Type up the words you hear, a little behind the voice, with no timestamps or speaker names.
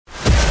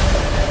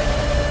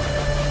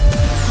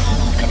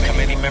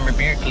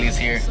Carter Beardcleys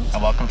here,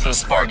 and welcome to the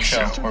Sparks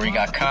Show, where we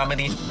got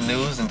comedy,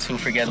 news, and two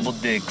forgettable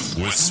digs.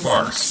 With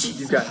Sparks.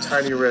 You've got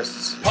tiny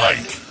wrists. Pike.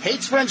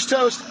 Hates French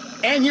toast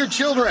and your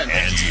children.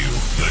 And you,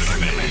 the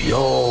committee.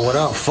 Yo, what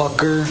up,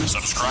 fucker?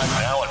 Subscribe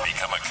now and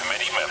become a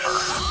committee member.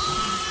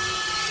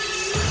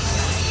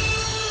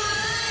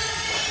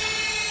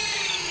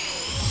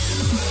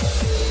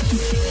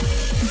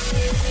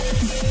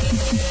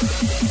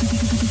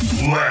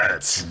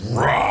 Let's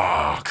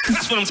rock.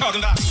 That's what I'm talking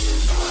about.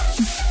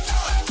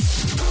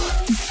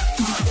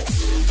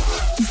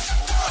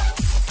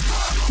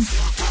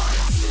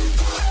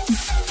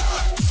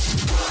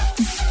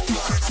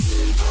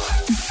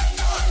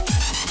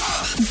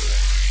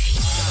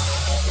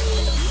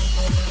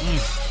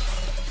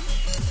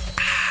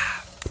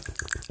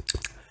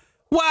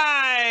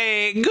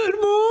 Why, good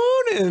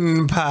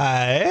morning,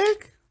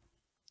 Pike.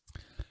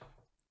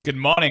 Good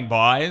morning,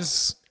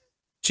 boys.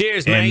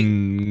 Cheers, mate.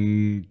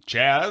 And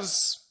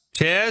Jazz.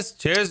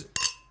 Cheers.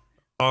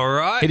 All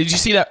right. Hey, did you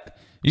see that?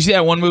 You see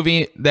that one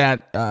movie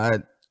that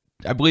I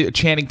believe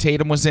Channing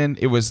Tatum was in?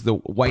 It was the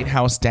White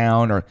House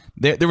Down, or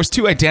there was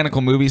two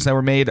identical movies that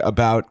were made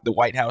about the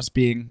White House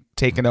being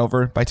taken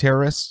over by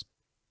terrorists.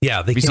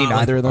 Yeah, they Have you seen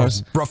either of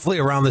those? Roughly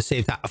around the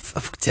same time.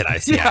 Did I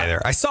see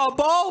either? I saw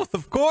both,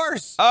 of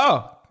course.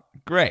 Oh,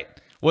 great.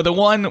 Well, the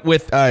one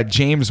with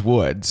James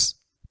Woods,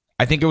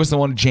 I think it was the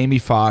one with Jamie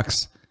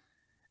Foxx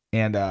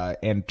and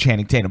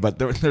Channing Tatum. But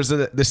there's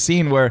the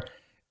scene where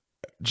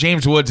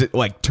James Woods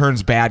like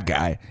turns bad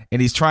guy,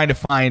 and he's trying to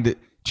find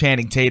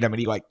Channing Tatum, and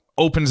he like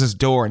opens his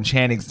door, and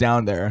Channing's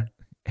down there,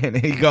 and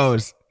he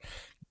goes,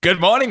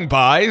 "Good morning,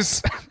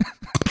 boys."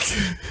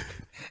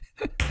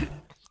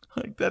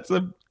 Like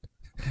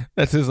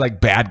that's his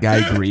like bad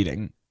guy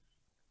greeting.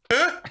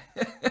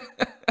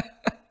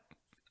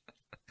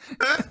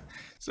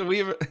 So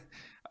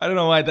I don't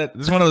know why this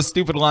is one of those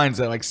stupid lines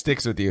that like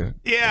sticks with you.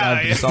 Yeah.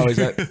 It's always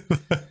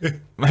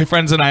my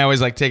friends and I always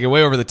like take it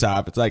way over the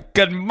top. It's like,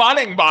 "Good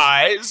morning,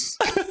 boys."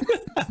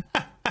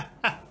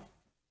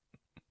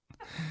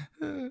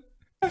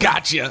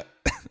 Gotcha.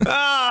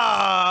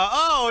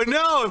 Oh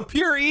no,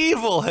 pure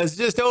evil has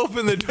just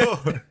opened the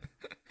door.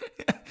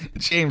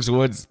 James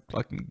Woods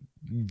fucking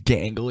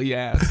gangly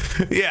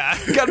ass. Yeah.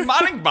 Good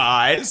morning,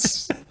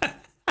 boys.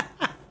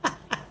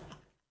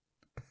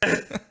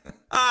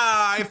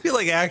 I feel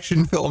like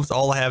action films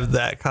all have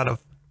that kind of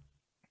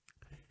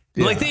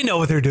like they know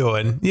what they're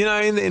doing. You know,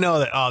 and they know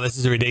that, oh, this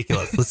is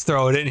ridiculous. Let's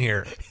throw it in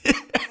here.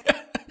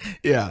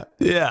 Yeah.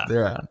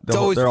 It's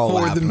always they're all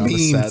for the laughing on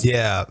the memes. set.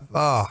 Yeah.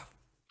 Oh,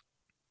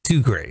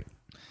 too great.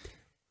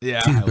 Yeah,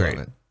 Too I love great.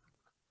 it.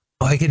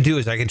 All I can do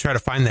is I can try to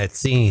find that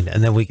scene,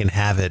 and then we can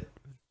have it.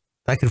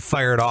 I can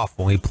fire it off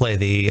when we play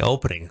the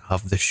opening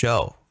of the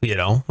show. You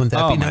know, wouldn't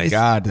that be nice? Oh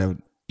my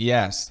god!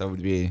 Yes, that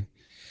would be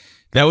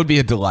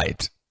a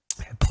delight.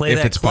 Play if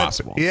that it's clip.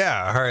 possible.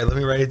 Yeah. All right. Let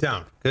me write it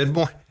down. Good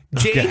morning.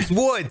 James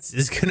Woods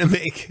is gonna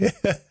make.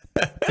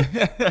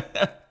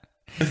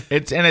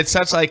 It's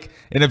such like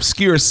an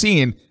obscure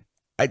scene.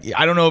 I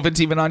don't know if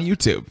it's even on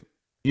YouTube.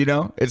 You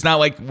know, it's not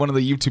like one of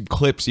the YouTube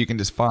clips you can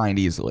just find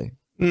easily.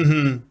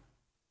 Mm-hmm.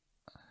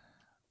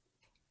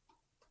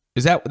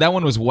 Is that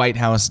one was White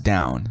House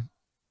Down,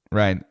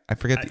 right? I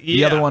forget.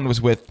 The other one was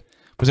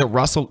it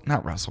Russell?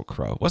 Not Russell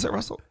Crowe. Was it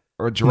Russell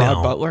or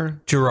Gerard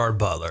Butler? Gerard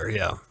Butler.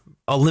 Yeah.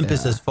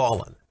 Olympus Has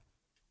Fallen.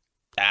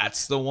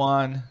 That's the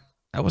one.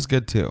 That was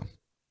good too.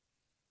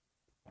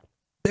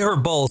 They were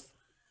both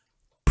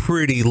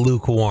pretty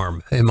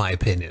lukewarm, in my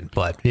opinion.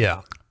 But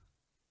yeah.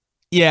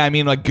 Yeah, I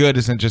mean, like, good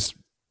isn't just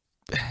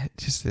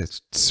a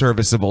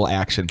serviceable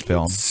action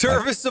film.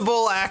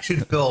 Serviceable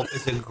action film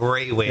is a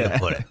great way to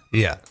put it.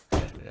 Yeah.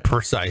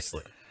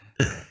 Precisely.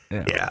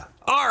 Yeah.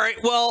 All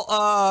right.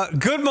 Well,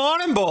 good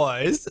morning,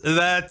 boys.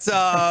 That's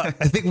I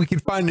think we can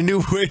find a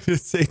new way to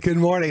say good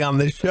morning on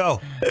this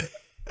show.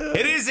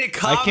 It is a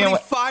comedy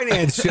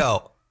finance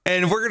show.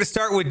 And we're going to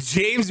start with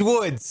James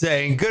Woods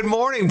saying, "Good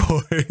morning,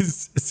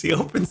 boys," as he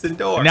opens the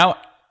door. Now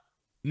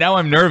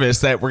I'm nervous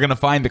that we're going to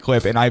find the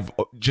clip, and I've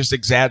just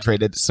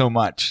exaggerated so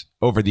much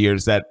over the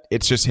years that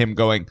it's just him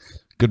going,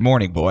 "Good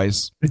morning,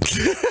 boys."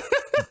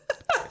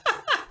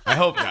 I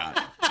hope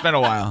not. It's been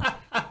a while.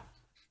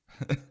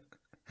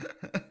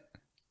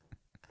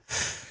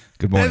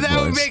 Good morning, and that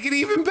boys. would make it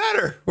even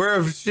better. Where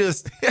it's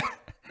just,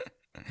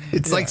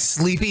 it's like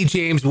sleepy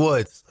James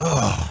Woods.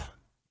 Oh,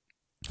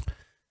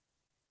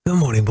 good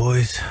morning,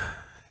 boys.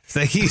 It's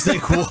like he's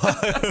like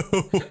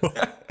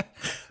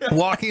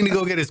walking to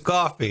go get his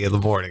coffee in the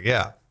morning.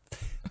 Yeah.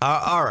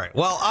 All right.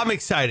 Well, I'm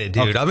excited,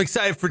 dude. Okay. I'm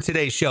excited for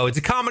today's show. It's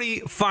a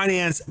comedy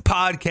finance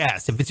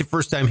podcast. If it's your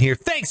first time here,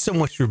 thanks so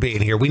much for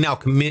being here. We now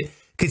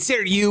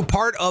consider you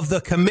part of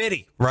the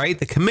committee, right?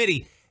 The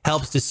committee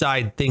helps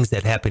decide things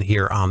that happen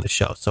here on the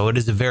show. So it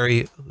is a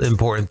very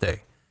important thing.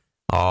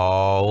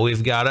 Oh,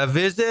 we've got a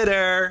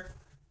visitor.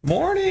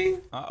 Morning.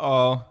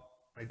 Uh-oh.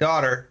 My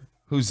daughter.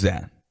 Who's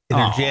that? In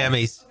her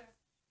jammies.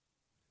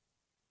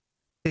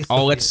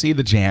 Oh, let's see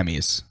the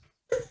jammies.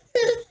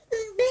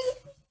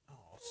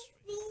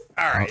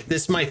 All right.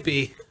 This might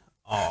be...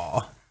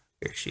 Oh,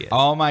 here she is.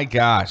 Oh, my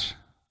gosh.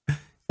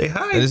 Say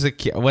hi. That is a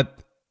what?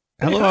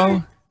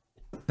 Hello.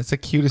 That's the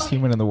cutest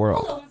human in the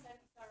world.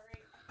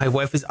 My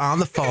wife is on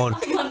the phone.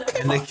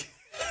 And they...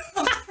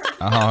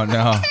 Oh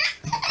no.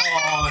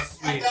 Oh,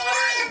 sweet.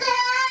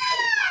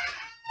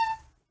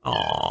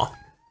 Aw.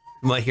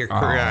 You might hear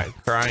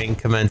crying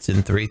commence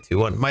in 3, 2,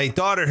 1. My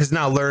daughter has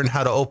now learned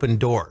how to open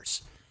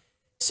doors.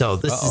 So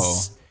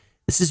this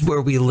is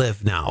where we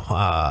live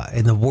now.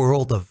 In the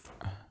world of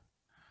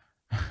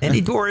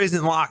any door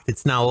isn't locked,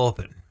 it's now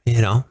open.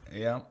 You know?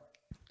 Yeah.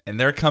 And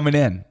they're coming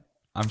in,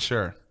 I'm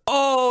sure.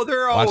 Oh,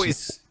 they're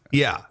always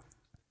yeah.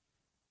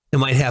 It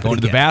might happen. Going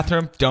to the again.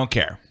 bathroom, don't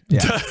care.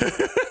 Yeah.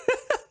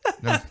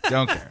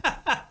 don't care.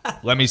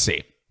 Let me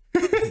see.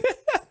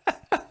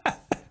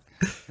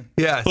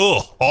 Yeah.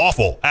 Ugh,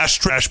 awful. Ash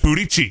trash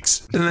booty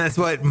cheeks. And that's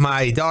what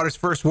my daughter's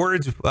first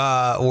words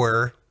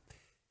were,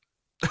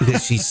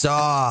 because she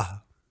saw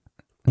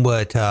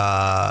what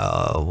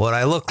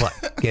I look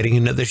like getting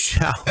into the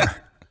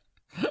shower.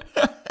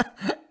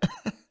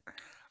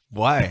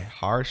 Why?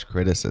 Harsh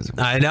criticism.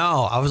 I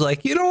know. I was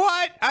like, you know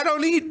what? I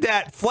don't need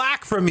that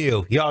flack from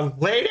you, young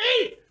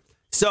lady.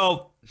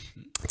 So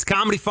it's a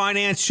comedy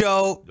finance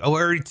show. I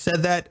already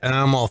said that, and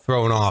I'm all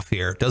thrown off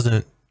here.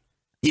 Doesn't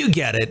you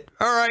get it?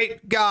 All right,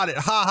 got it.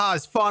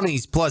 Ha-has,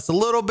 funnies, plus a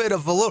little bit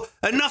of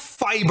enough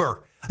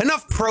fiber,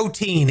 enough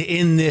protein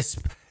in this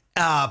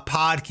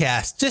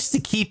podcast just to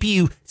keep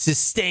you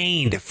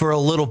sustained for a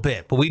little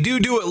bit. But we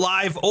do it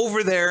live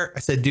over there. I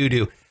said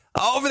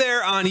over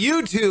there on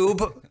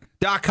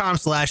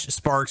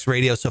YouTube.com/Sparks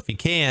Radio. So if you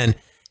can,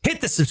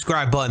 hit the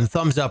subscribe button,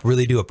 thumbs up,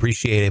 really do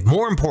appreciate it.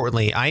 More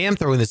importantly, I am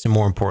throwing this in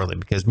more importantly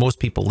because most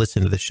people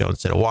listen to the show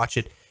instead of watch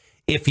it.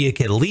 If you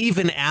could leave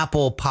an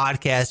Apple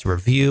Podcast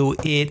review,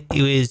 it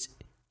is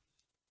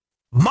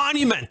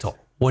monumental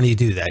when you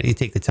do that. You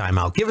take the time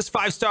out. Give us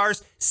 5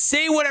 stars.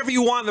 Say whatever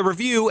you want in the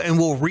review, and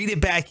we'll read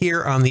it back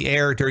here on the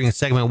air during a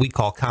segment we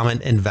call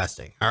Comment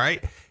Investing. All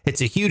right?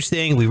 It's a huge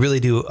thing. We really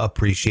do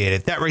appreciate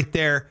it. That right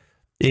there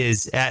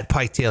is at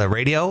Pike Taylor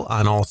Radio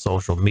on all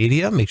social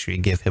media. Make sure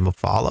you give him a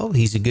follow.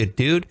 He's a good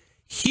dude.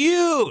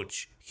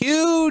 Huge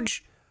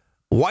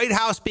White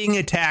House being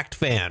attacked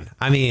fan.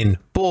 I mean,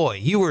 boy,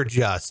 you were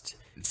just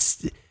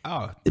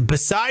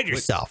beside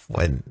yourself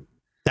when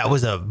that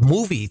was a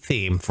movie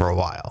theme for a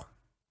while.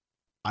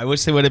 I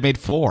wish they would have made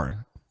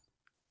 4.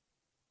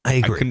 I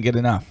agree. I couldn't get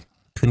enough.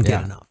 Couldn't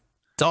get enough.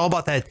 It's all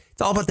about that.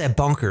 It's all about that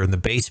bunker in the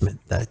basement,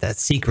 that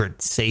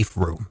secret safe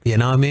room. You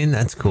know what I mean?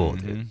 That's cool,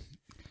 dude.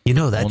 You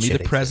know that only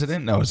shit the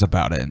president knows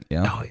about it.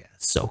 Yeah. Oh yeah,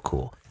 so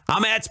cool.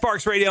 I'm at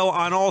Sparks Radio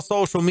on all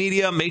social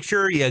media. Make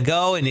sure you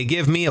go and you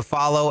give me a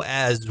follow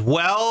as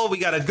well. We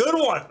got a good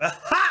one, a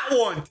hot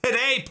one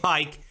today,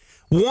 Pike.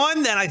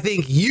 One that I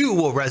think you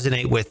will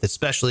resonate with,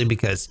 especially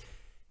because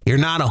you're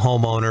not a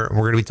homeowner.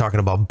 We're going to be talking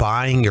about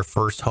buying your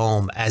first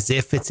home as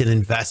if it's an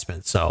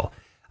investment. So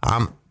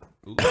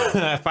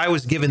if I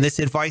was given this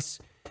advice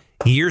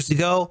years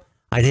ago,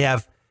 I'd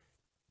have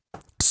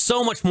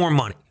so much more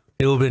money.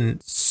 It would have been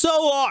so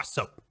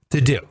awesome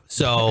to do.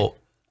 So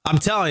I'm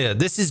telling you,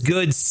 this is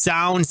good,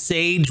 sound,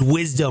 sage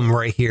wisdom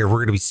right here. We're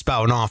going to be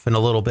spouting off in a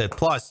little bit.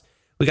 Plus,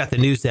 we got the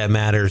news that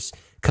matters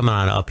coming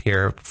on up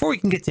here. Before we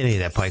can get to any of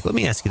that, Pike, let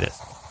me ask you this.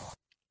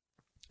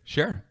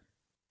 Sure.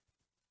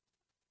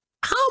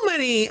 How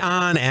many,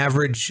 on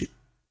average,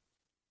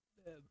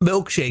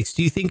 milkshakes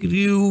do you think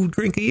you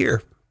drink a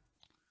year?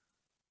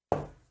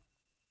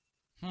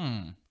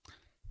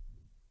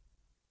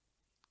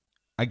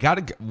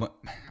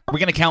 Are we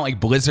going to count like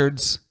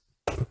blizzards?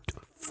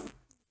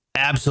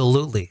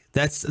 Absolutely.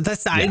 That's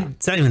it's not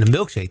even a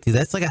milkshake, dude.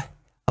 That's like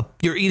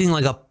you're eating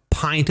like a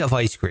pint of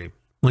ice cream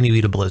when you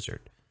eat a blizzard.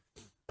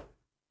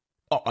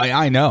 Oh,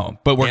 I know,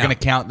 but we're going to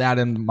count that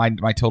in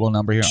my total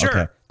number here. Sure.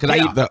 Okay.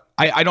 Because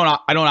I don't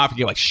often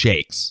get like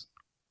shakes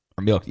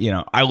or milk. You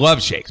know, I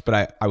love shakes,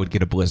 but I would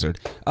get a blizzard.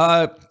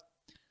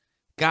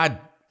 God,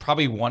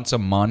 probably once a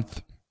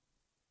month.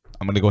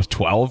 I'm going to go with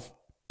 12.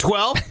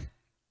 12?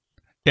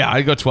 Yeah,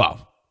 I'd go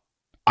 12.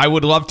 I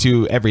would love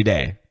to every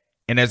day.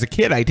 And as a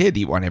kid, I did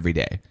eat one every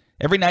day.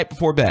 Every night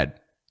before bed,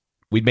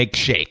 we'd make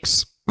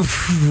shakes.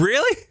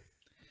 Really?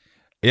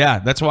 Yeah,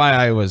 that's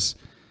why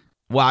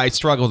I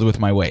struggled with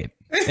my weight.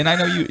 And I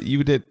know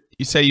you did.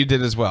 You say you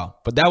did as well.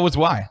 But that was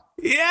why.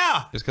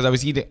 Yeah. Just because I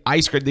was eating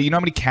ice cream. You know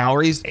how many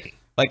calories?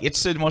 Like,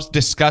 it's the most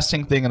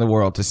disgusting thing in the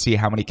world to see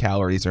how many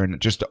calories are in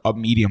just a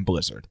medium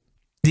blizzard.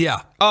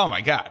 Yeah. Oh,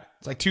 my God.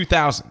 It's like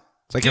 2,000.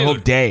 It's like Dude. a whole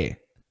day.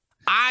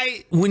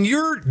 When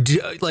you're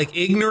like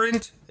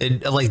ignorant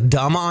and like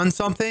dumb on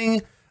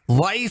something,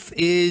 life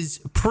is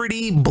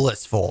pretty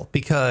blissful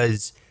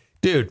because,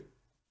 dude,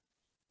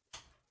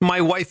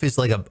 my wife is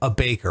like a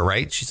baker,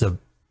 right? She's a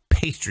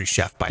pastry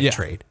chef by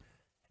trade.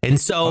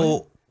 And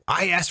so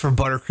I asked for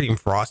buttercream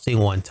frosting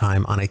one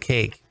time on a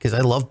cake because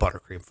I love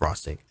buttercream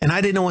frosting. And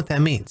I didn't know what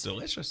that means.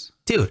 Delicious.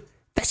 Dude,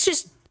 that's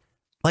just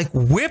like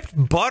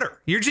whipped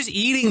butter. You're just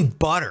eating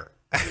butter.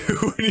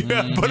 When you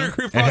have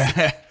buttercream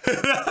frosting.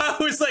 I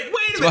was like, wait a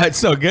minute. That's why it's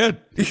so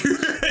good.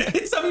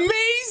 It's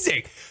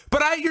amazing.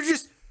 But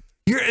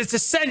It's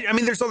essentially, I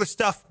mean, there's other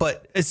stuff,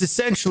 but it's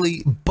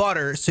essentially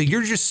butter. So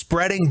you're just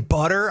spreading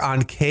butter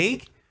on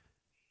cake?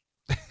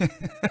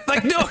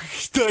 Like, no,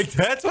 like,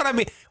 that's what I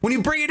mean. When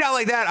you bring it out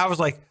like that, I was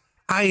like,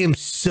 I am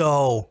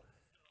so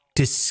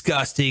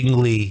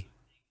disgustingly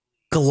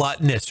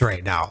gluttonous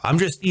right now. I'm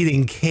just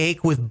eating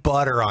cake with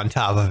butter on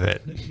top of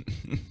it.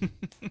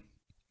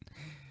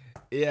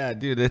 Yeah,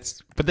 dude,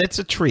 that's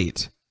a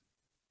treat.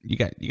 You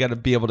got to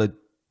be able to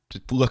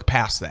look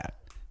past that,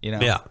 you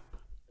know? Yeah,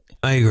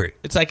 I agree.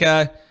 It's like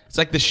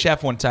the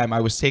chef one time.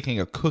 I was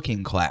taking a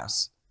cooking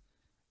class,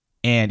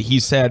 and he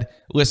said,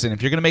 "Listen,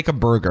 if you're gonna make a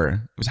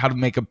burger, it was how to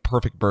make a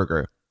perfect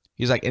burger."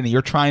 He's like, and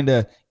you're trying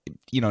to,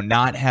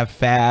 not have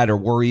fat or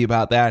worry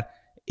about that.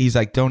 He's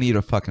like, don't eat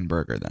a fucking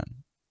burger then.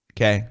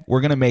 Okay,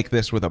 we're gonna make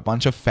this with a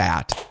bunch of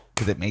fat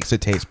because it makes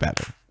it taste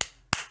better.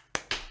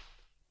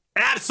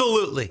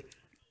 Absolutely.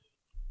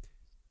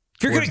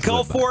 If you're going to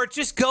go for it,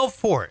 just go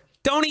for it.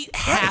 Don't eat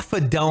half a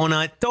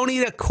donut. Don't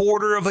eat a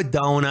quarter of a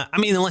donut. I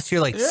mean, unless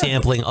you're like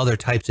sampling other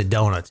types of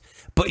donuts.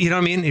 But you know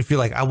what I mean? If you're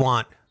like,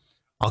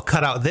 I'll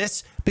cut out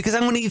this because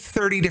I'm going to eat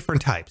 30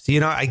 different types.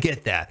 I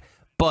get that.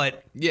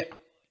 But yeah,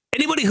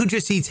 anybody who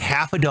just eats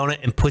half a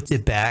donut and puts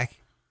it back,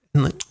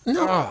 I'm like,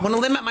 no, I want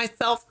to limit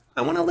myself.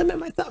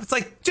 It's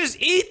like,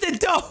 just eat the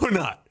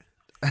donut.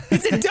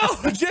 It's a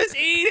donut. Just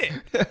eat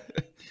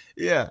it.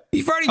 Yeah.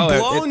 You've already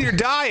blown your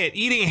diet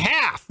eating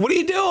half. What are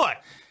you doing?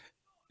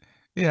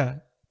 Yeah.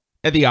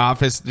 At the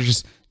office, they're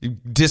just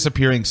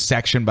disappearing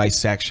section by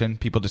section.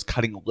 People just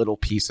cutting little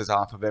pieces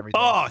off of everything.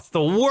 Oh, it's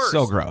the worst.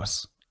 So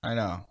gross. I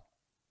know.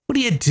 What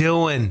are you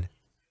doing?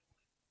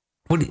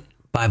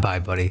 Bye-bye,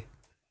 buddy.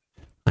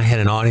 I had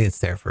an audience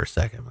there for a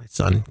second. My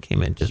son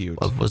came in, just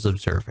was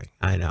observing.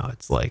 I know.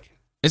 It's like...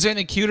 Is there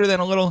anything cuter than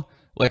a little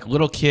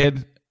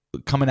kid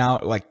coming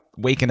out, like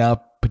waking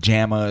up,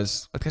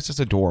 pajamas? Like, that's just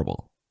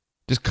adorable.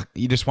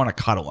 You just want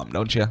to cuddle them,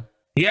 don't you?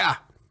 Yeah.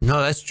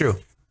 No, that's true.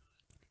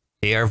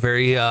 They are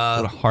very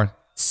hard,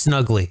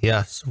 snuggly,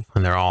 yes.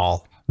 When they're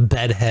all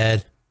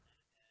bedhead,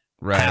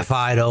 right,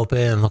 half-eyed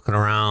open, looking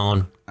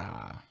around.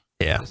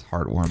 Yeah. It's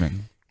heartwarming.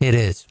 It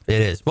is.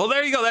 Well,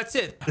 there you go. That's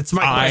it. That's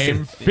my question.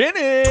 I'm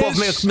finished. 12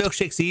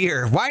 milkshakes a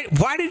year. Why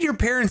did your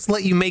parents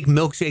let you make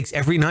milkshakes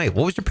every night?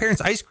 What was your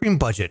parents' ice cream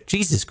budget?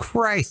 Jesus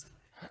Christ.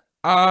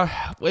 It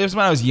was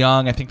when I was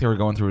young. I think they were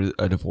going through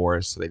a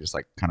divorce, so they just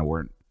kind of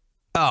weren't.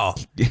 Oh,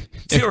 they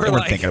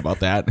weren't thinking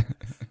about that.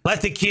 Let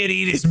the kid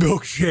eat his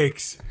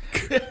milkshakes.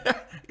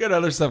 Got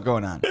other stuff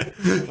going on.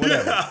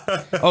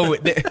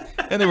 Whatever.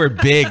 And they were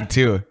big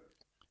too.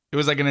 It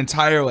was like an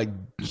entire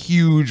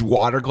huge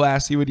water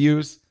glass he would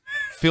use,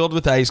 filled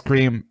with ice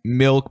cream,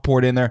 milk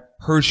poured in there,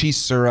 Hershey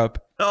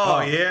syrup.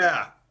 Oh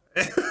yeah.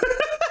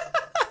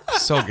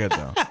 So good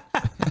though.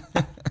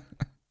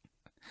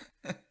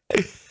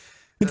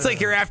 It's like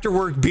your after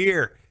work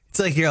beer. It's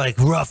like you're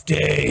rough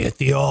day at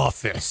the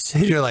office.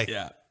 And you're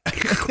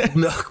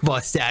milk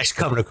mustache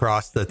coming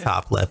across the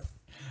top lip.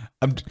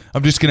 I'm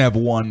just gonna have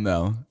one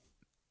though.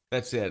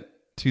 That's it.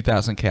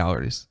 2,000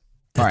 calories.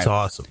 That's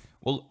awesome.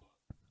 Well,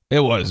 it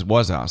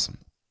was awesome.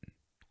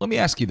 Let me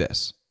ask you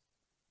this.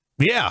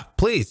 Yeah,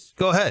 please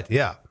go ahead.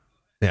 Yeah.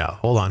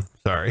 Hold on.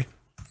 Sorry.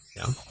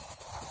 Yeah.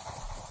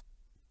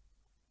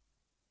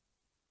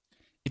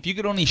 If you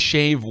could only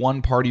shave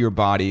one part of your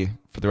body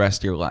for the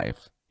rest of your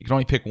life, you could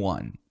only pick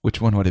one. Which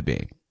one would it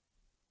be?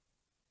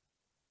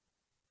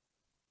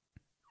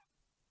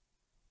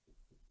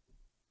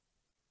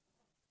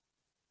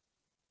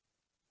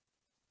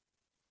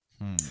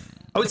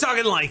 Are we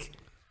talking like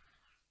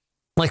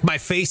my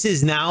face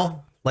is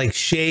now, like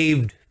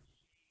shaved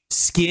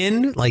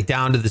skin, like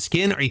down to the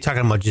skin? Or are you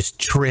talking about just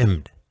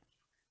trimmed?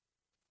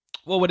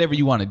 Well, whatever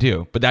you want to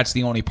do, but that's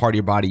the only part of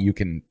your body you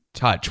can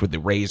touch with the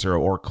razor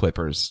or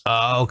clippers.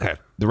 Oh, okay.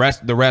 The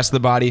rest of the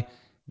body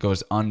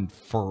goes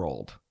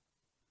unfurled.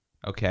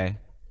 Okay,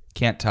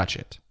 can't touch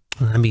it.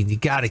 I mean, you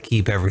got to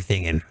keep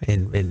everything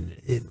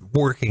in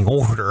working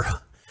order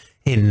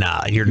in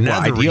your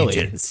nether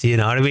regions. You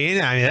know what I mean?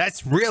 I mean,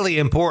 that's really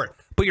important.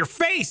 But your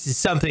face is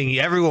something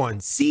everyone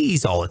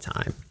sees all the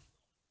time.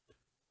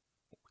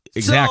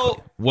 Exactly.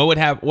 So, what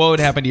would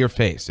happen to your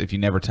face if you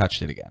never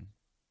touched it again?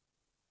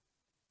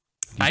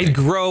 I'd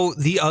grow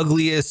the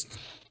ugliest,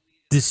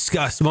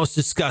 most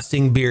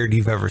disgusting beard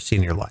you've ever seen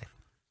in your life.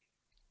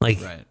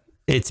 Right.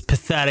 It's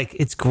pathetic.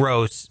 It's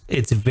gross.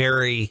 It's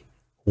very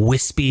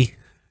wispy.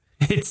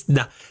 It's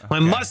not. Okay. My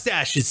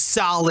mustache is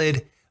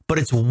solid, but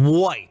it's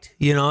white.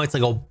 You know, it's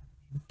like a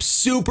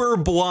super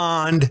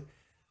blonde,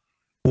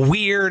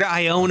 weird.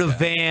 I own a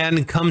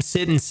van. Come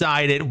sit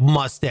inside it.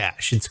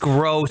 Mustache. It's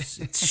gross.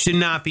 It should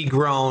not be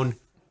grown.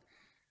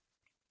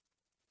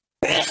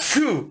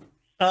 I've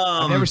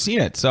never seen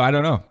it, so I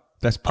don't know.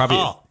 That's probably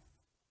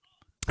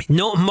it.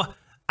 No.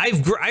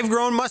 I've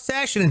grown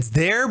mustache and it's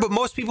there, but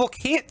most people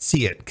can't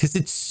see it because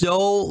it's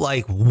so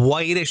like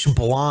whitish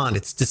blonde.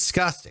 It's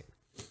disgusting.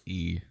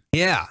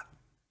 Yeah,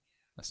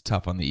 that's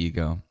tough on the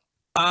ego.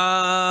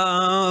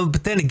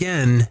 But then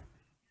again,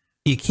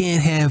 you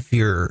can't have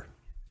your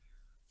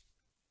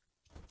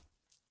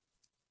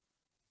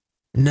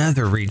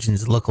nether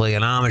regions look like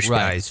an Amish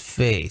Right. guy's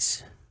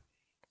face.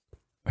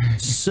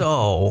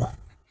 So,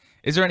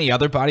 Is there any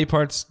other body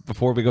parts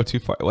before we go too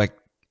far? Like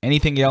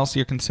anything else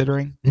you're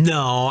considering?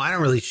 no, I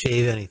don't really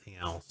shave anything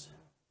else.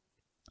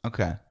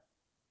 Okay.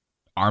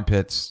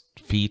 Armpits,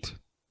 feet.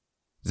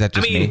 Is that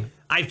I just mean, me?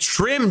 I've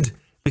trimmed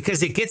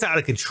because it gets out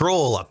of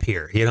control up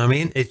here. You know what I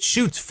mean? It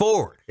shoots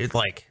forward. It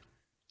like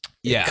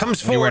Yeah.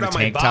 comes When you're forward wearing a on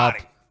my tank body.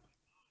 top?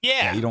 Yeah.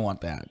 Yeah, you don't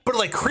want that. But it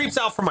like creeps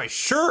out from my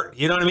shirt.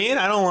 You know what I mean?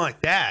 I don't like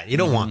that. You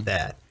don't want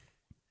that.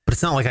 But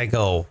it's not like I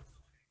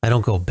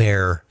don't go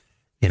bare,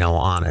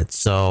 on it.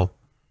 So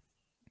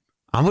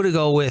I'm gonna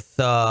go with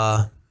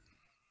my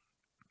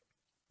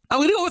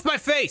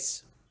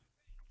face.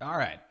 All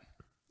right.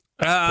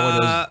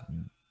 I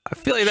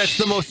feel like that's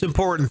the most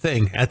important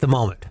thing at the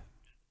moment.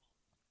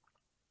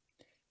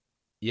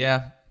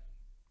 Yeah.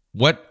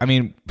 What? I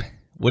mean,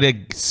 would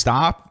it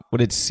stop?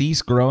 Would it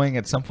cease growing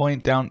at some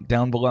point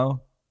down below?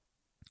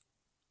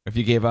 If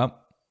you gave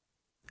up,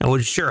 I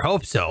would sure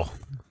hope so.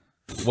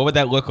 what would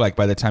that look like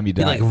by the time you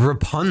Be die? like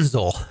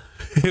Rapunzel.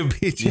 It'd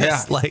be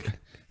just Yeah. like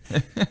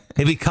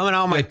it'd be coming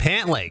out of my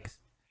pant legs.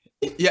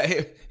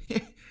 Yeah.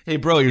 Hey,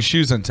 bro, your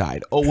shoe's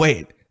untied. Oh,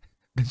 wait.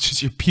 It's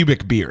just your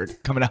pubic beard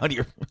coming out of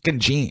your fucking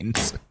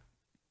jeans.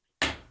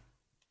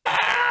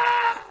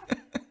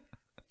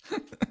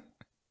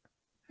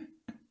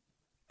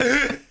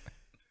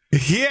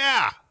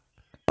 Yeah.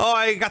 Oh,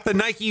 I got the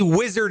Nike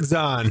Wizards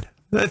on.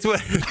 That's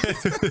what.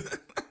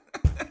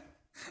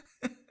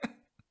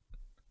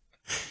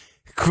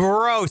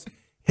 Gross.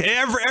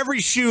 Every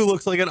shoe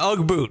looks like an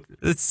UGG boot.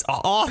 It's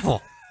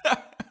awful.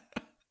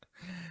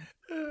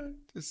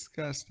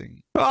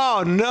 Disgusting.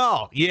 Oh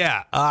no.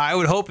 Yeah. I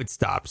would hope it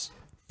stops.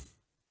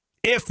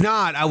 If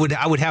not, I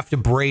would have to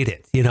braid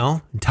it,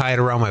 and tie it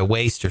around my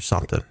waist or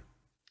something.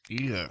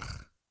 Ugh.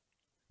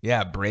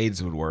 Yeah,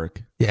 braids would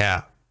work.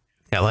 Yeah.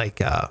 Yeah, like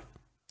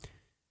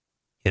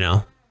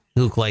you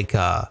look like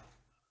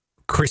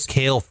Chris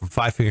Cale from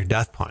Five Finger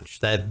Death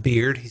Punch. That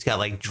beard, he's got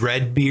like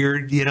dread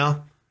beard,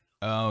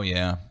 Oh,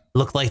 yeah.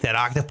 Look like that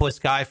octopus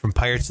guy from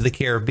Pirates of the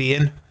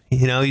Caribbean.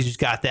 He's just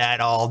got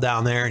that all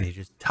down there and you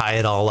just tie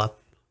it all up.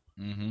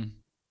 Mm-hmm.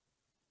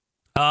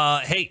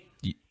 Hey,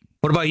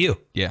 what about you?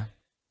 Yeah.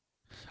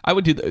 I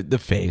would do the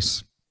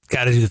face.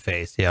 Got to do the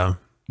face, yeah.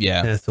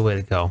 Yeah. That's the way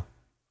to go.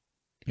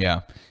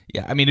 Yeah.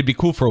 Yeah. I mean, it'd be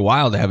cool for a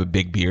while to have a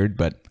big beard,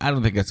 but I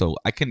don't think that's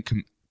I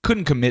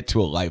couldn't commit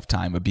to a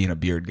lifetime of being a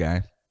beard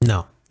guy.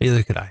 No,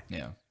 neither could I.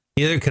 Yeah.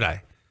 Neither could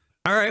I.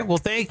 All right, well,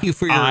 thank you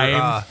for your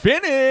I'm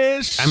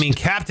finished.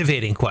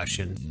 captivating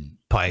question,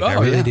 Pike. Oh, I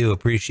really yeah. do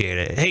appreciate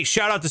it. Hey,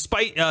 shout out to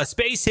Space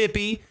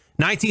Hippie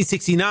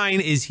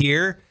 1969 is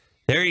here.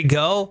 There you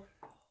go.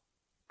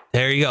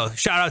 There you go.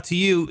 Shout out to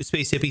you,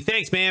 Space Hippie.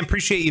 Thanks, man.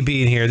 Appreciate you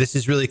being here. This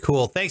is really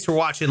cool. Thanks for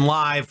watching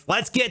live.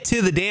 Let's get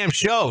to the damn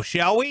show,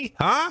 shall we?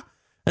 Huh?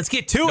 Let's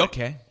get to it.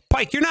 Okay.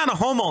 Pike, you're not a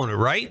homeowner,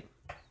 right?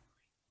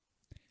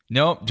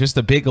 Nope, just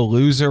a big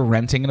loser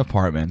renting an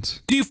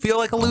apartment. Do you feel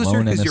like a loser Alone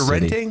in because the you're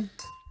city. renting?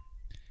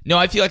 No,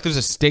 I feel like there's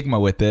a stigma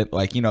with it.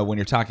 Like, when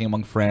you're talking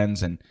among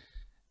friends, and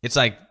it's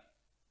like,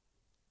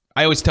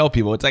 I always tell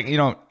people, it's like,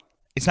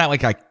 it's not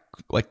like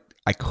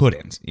I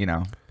couldn't,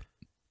 No,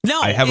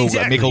 I have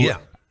exactly.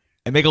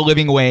 I make a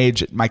living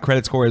wage. My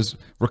credit score is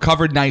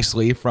recovered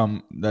nicely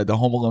from the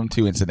Home Alone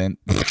 2 incident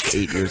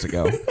 8 years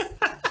ago.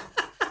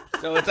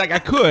 So it's like I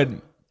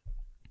could,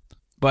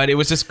 but it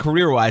was just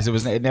career-wise,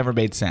 it never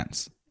made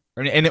sense.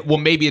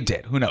 Maybe it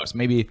did. Who knows?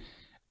 Maybe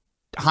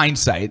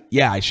hindsight,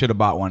 yeah, I should have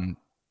bought one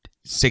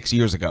 6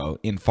 years ago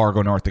in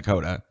Fargo, North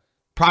Dakota.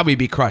 Probably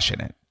be crushing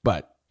it,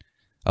 but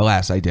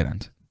alas, I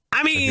didn't.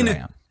 I So here mean, I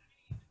am.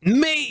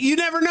 you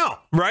never know,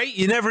 right?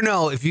 You never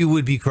know if you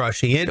would be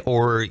crushing it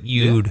or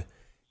you'd,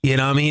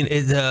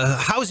 the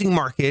housing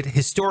market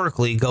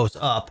historically goes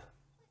up,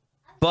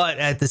 but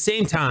at the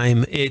same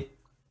time, it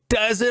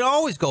doesn't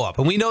always go up.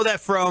 And we know that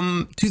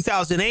from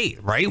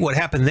 2008, right? What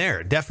happened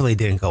there definitely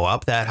didn't go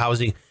up. The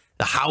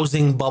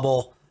housing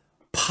bubble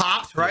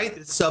popped, right?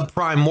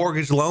 Subprime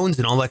mortgage loans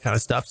and all that kind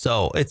of stuff.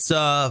 So it's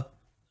I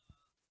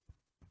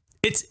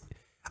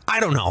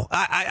don't know.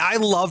 I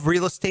love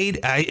real estate.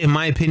 In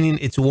my opinion,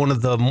 it's one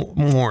of the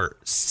more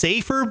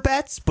safer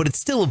bets, but it's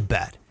still a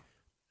bet.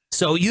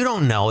 So you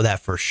don't know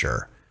that for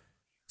sure.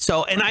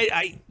 So, and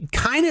I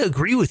kind of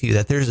agree with you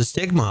that there's a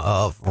stigma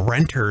of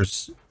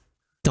renters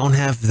don't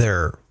have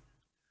their,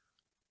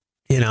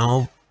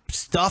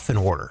 stuff in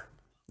order.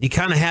 You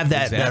kind of have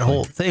that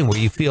whole thing where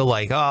you feel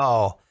like,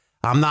 oh,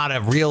 I'm not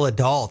a real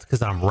adult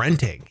because I'm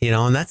renting,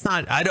 and that's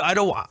not. I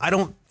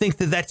don't think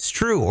that that's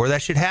true or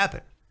that should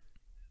happen.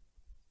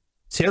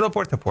 Cierra la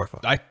puerta, por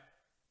favor.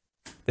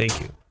 Thank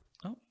you.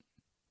 Oh.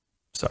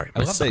 Sorry. I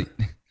love that.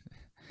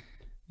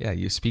 Yeah,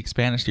 you speak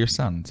Spanish to your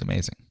son. It's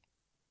amazing.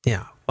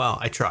 Yeah. Well,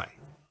 I try.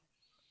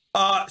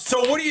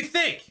 So what do you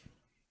think?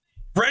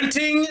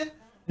 Renting,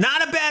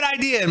 not a bad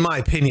idea in my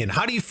opinion.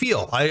 How do you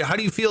feel? How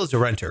do you feel as a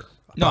renter?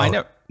 No, I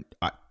know.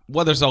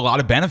 Well, there's a lot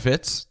of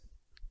benefits.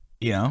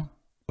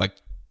 Like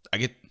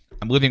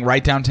I'm living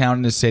right downtown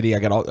in the city. I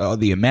got all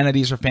the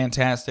amenities are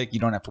fantastic. You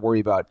don't have to worry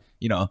about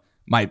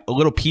a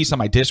little piece on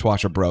my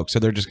dishwasher broke, so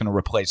they're just going to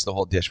replace the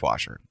whole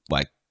dishwasher.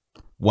 Like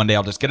one day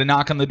I'll just get a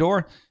knock on the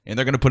door and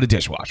they're going to put a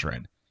dishwasher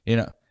in. You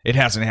know, it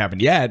hasn't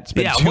happened yet. It's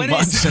been 2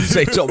 months since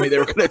they told me they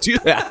were going to do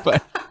that,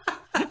 but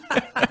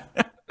I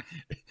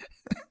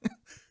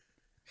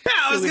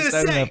was going to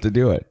say, have to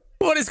do it.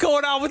 What is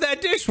going on with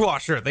that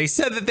dishwasher? They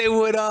said that they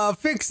would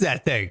fix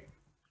that thing.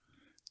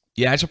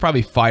 Yeah, I should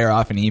probably fire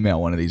off an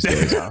email one of these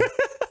days. Huh?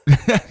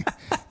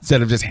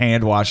 Instead of just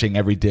hand washing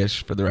every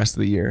dish for the rest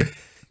of the year.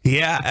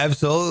 Yeah,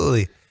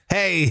 absolutely.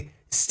 Hey,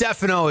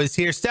 Stefano is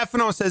here.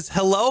 Stefano says,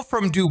 hello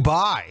from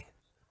Dubai.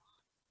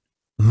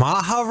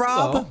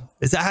 Maharab? Hello.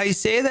 Is that how you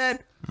say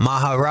that?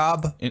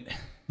 Maharab?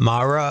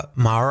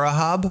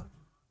 Marahab?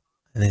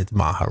 I think it's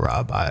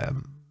Maharab.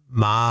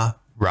 Marahab.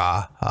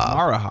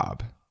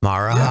 Marahab. Marahab? Yeah.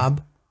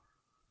 Marahab?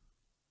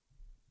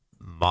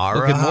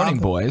 Well, good morning,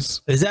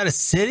 boys. Is that a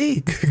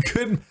city?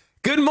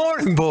 Good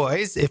morning,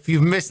 boys. If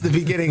you've missed the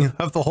beginning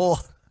of the whole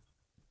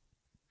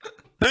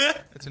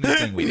That's a new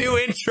thing we do.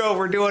 intro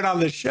we're doing on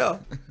the show.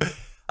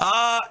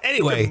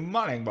 Anyway. Good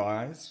morning,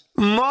 boys.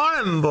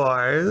 Morning,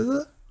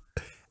 boys.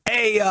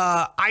 Hey,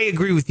 I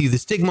agree with you. The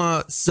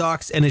stigma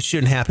sucks and it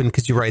shouldn't happen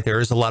because you're right. There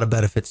is a lot of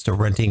benefits to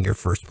renting your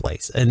first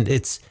place. And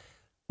it's,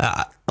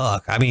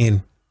 look, I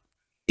mean,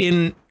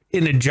 in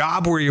a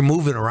job where you're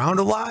moving around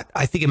a lot,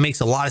 I think it makes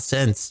a lot of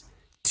sense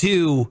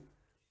to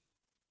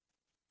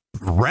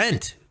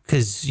rent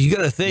because you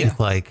got to think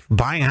like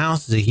buying a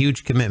house is a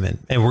huge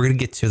commitment. And we're going to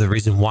get to the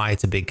reason why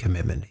it's a big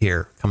commitment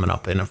here coming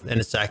up in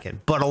a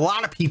second. But a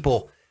lot of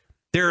people,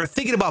 they're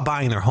thinking about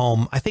buying their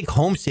home. I think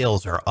home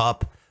sales are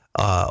up.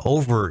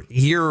 Over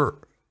year,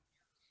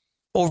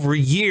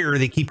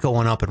 they keep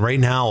going up, and right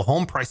now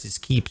home prices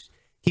keep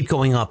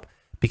going up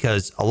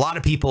because a lot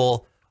of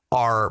people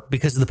are,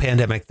 because of the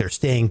pandemic, they're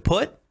staying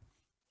put.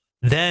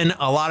 Then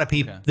a lot of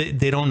people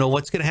they don't know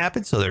what's going to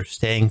happen, so they're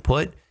staying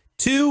put.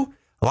 Two,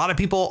 a lot of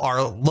people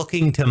are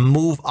looking to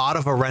move out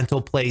of a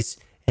rental place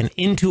and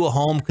into a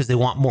home because they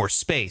want more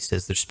space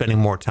as they're spending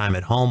more time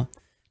at home.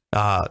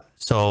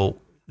 So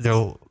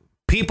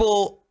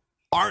people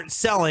aren't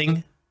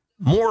selling.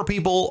 More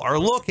people are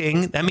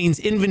looking. That means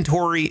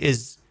inventory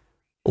is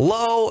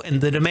low and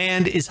the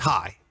demand is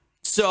high.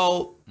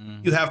 So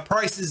you have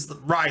prices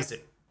rising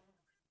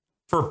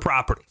for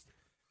property.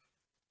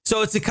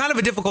 So it's a kind of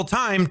a difficult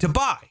time to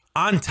buy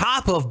on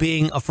top of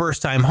being a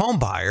first-time home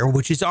buyer,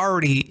 which is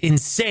already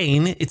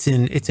insane. It's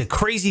a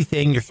crazy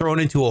thing. You're thrown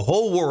into a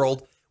whole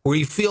world where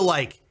you feel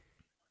like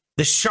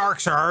the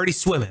sharks are already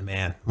swimming,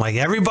 man. Like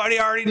everybody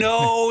already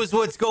knows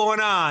what's going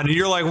on. And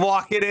you're like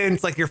walking in.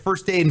 It's like your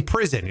first day in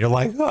prison. You're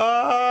like,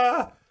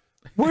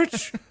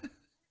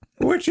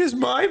 which is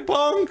my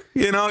bunk?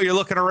 You know, you're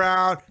looking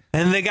around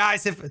and the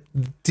guys, if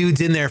dude's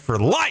in there for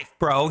life,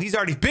 bro, he's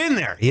already been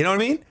there. You know what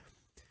I mean?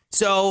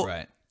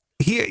 So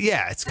here,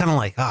 it's kind of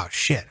like, oh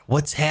shit,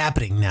 what's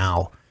happening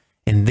now?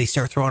 And they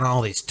start throwing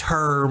all these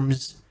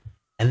terms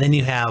and then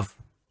you have,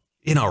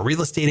 a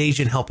real estate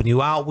agent helping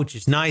you out, which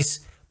is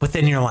nice. But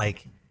then you're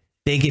like,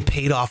 they get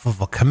paid off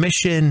of a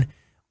commission,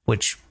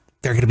 which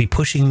they're going to be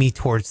pushing me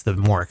towards the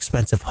more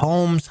expensive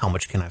homes. How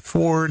much can I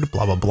afford?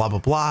 Blah, blah, blah, blah,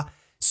 blah.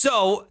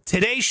 So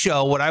today's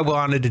show, what I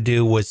wanted to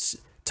do was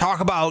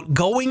talk about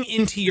going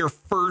into your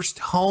first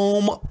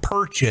home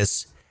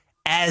purchase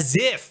as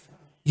if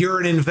you're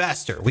an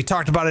investor. We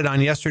talked about it on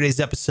yesterday's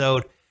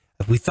episode.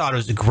 We thought it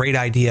was a great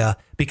idea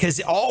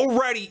because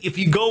already if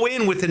you go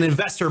in with an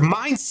investor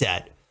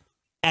mindset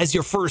as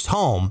your first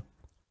home,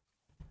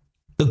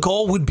 the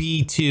goal would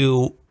be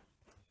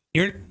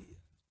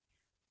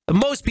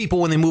most people,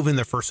 when they move in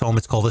their first home,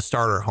 it's called a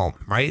starter home,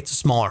 right? It's a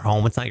smaller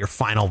home. It's not your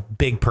final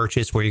big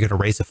purchase where you're going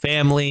to raise a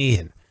family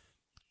and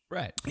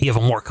you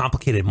have a more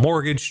complicated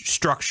mortgage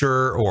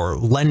structure or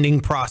lending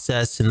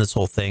process in this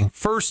whole thing.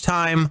 First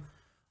time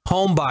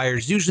home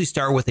buyers usually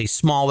start with a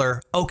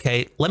smaller,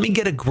 okay, let me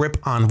get a grip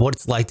on what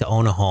it's like to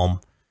own a home.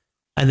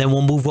 And then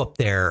we'll move up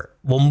there.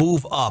 We'll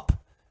move up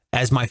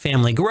as my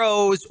family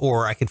grows,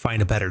 or I could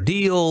find a better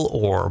deal,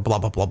 or blah,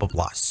 blah, blah, blah,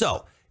 blah.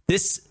 So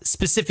this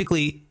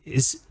specifically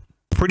is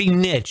pretty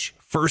niche,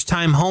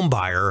 first-time home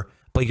buyer,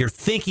 but you're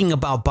thinking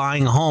about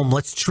buying a home.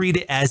 Let's treat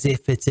it as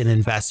if it's an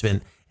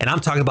investment. And I'm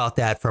talking about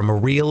that from a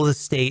real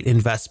estate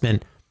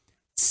investment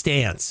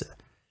stance.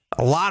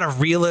 A lot of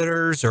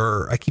realtors,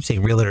 or I keep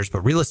saying realtors,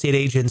 but real estate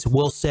agents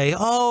will say,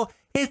 oh,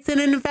 it's an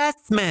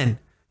investment.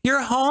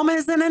 Your home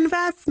is an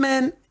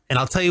investment. And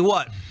I'll tell you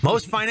what,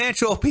 most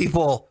financial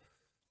people,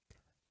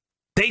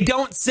 they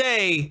don't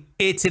say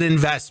it's an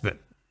investment.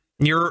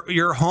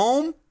 Your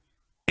home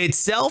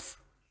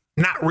itself,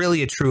 not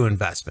really a true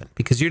investment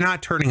because you're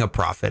not turning a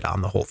profit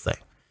on the whole thing.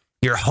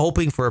 You're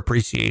hoping for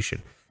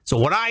appreciation. So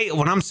when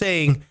I'm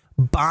saying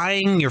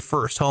buying your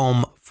first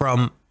home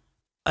from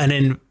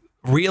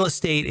real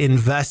estate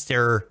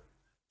investor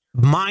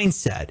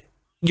mindset,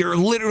 you're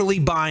literally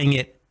buying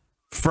it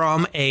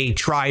from a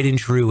tried and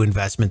true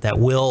investment that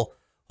will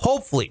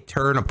hopefully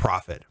turn a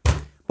profit.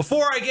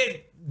 Before I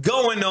get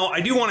going, though,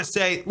 I do want to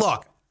say,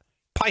 look,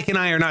 Pike and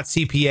I are not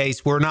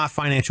CPAs. We're not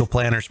financial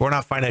planners. We're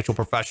not financial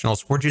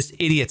professionals. We're just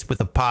idiots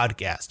with a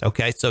podcast.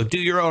 Okay. So do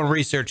your own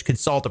research,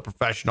 consult a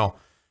professional,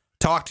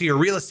 talk to your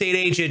real estate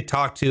agent,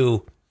 talk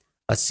to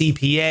a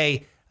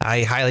CPA.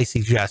 I highly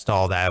suggest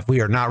all that.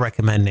 We are not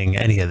recommending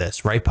any of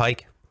this, right,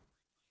 Pike?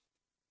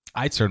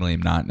 I certainly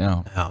am not.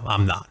 No,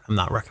 I'm not. I'm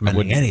not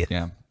recommending any of it.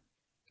 Yeah.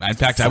 In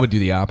fact, I would do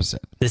the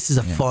opposite. This is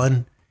a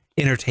fun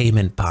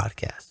entertainment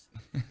podcast.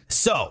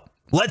 So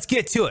let's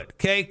get to it,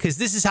 okay? Because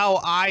this is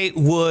how I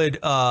would.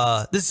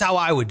 This is how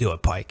I would do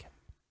it, Pike.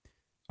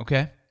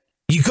 Okay.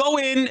 You go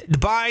in to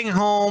buying a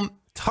home,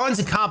 tons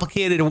of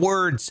complicated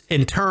words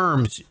and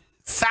terms,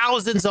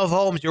 thousands of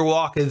homes you're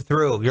walking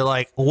through. You're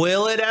like,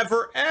 will it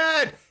ever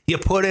end? You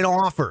put in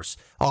offers.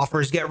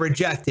 Offers get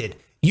rejected.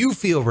 You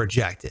feel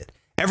rejected.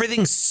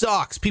 Everything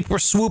sucks. People are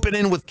swooping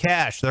in with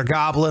cash. They're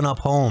gobbling up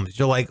homes.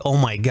 You're like, oh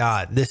my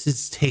God, this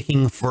is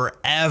taking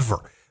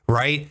forever,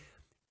 right?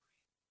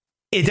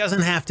 It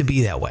doesn't have to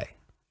be that way.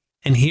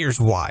 And here's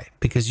why.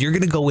 Because you're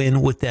going to go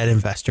in with that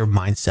investor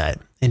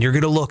mindset and you're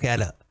going to look at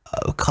a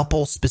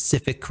couple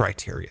specific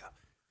criteria.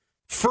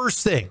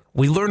 First thing,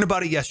 we learned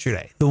about it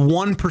yesterday, the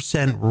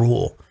 1%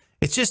 rule.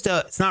 It's just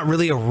it's not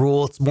really a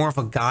rule. It's more of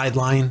a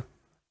guideline,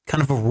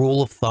 kind of a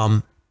rule of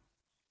thumb.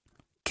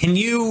 Can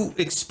you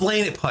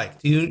explain it,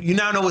 Pike? Do you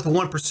now know what the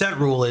 1%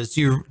 rule is?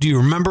 Do you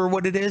remember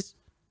what it is?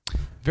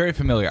 Very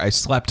familiar. I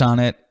slept on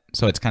it,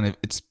 so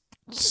it's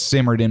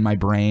simmered in my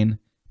brain.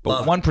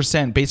 But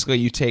 1%, basically,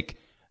 you take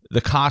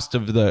the cost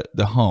of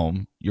the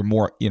home. You're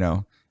more,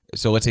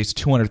 so let's say it's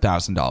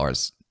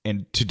 $200,000,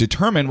 and to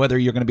determine whether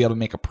you're going to be able to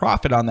make a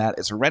profit on that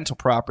as a rental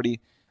property,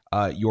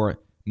 your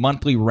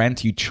monthly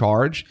rent you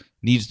charge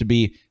needs to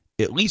be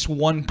at least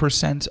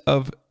 1%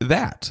 of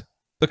that,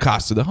 the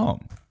cost of the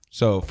home.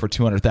 So for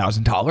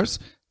 $200,000,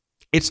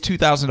 it's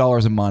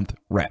 $2,000 a month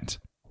rent.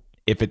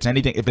 If it's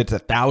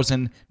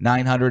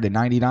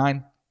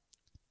 $1,999,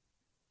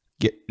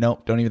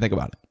 don't even think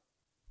about it.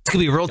 It's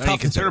gonna be real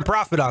tough to turn a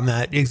profit on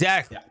that.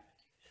 Exactly. Yeah.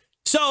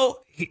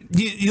 So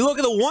you look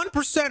at the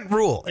 1%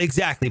 rule.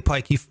 Exactly,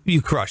 Pike.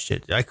 You crushed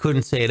it. I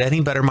couldn't say it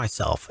any better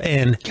myself.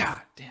 And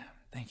God damn,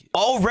 thank you.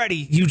 Already,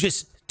 you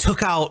just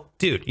took out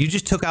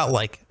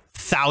like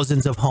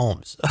thousands of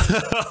homes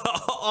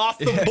off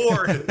the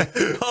board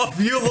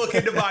of you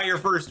looking to buy your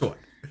first one.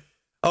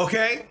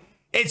 Okay,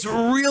 it's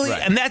really,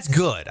 and that's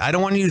good. I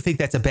don't want you to think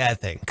that's a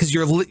bad thing, because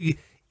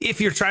if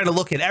you're trying to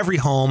look at every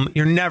home,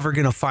 you're never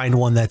going to find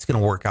one that's going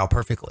to work out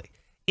perfectly.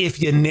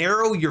 If you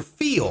narrow your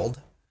field,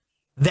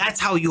 that's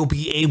how you'll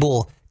be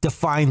able to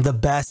find the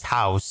best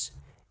house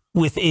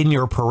within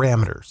your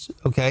parameters.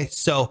 Okay,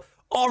 so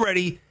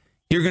already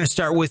you're going to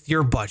start with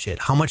your budget.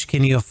 How much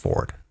can you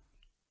afford?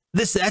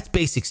 That's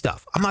basic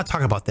stuff. I'm not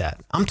talking about that.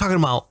 I'm talking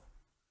about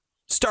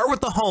start with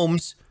the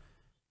homes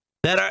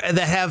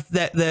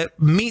that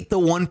meet the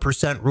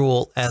 1%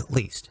 rule at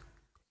least.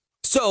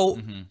 So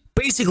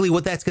basically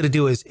what that's going to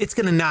do is it's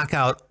going to knock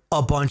out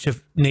a bunch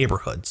of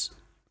neighborhoods,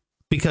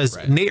 because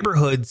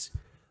neighborhoods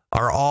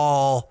are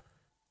all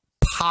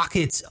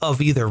pockets of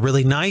either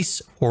really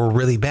nice or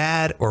really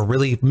bad or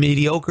really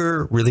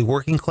mediocre, really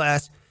working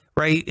class,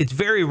 right? It's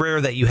very rare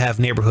that you have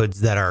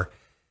neighborhoods that are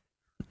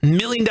 $1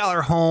 million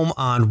home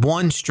on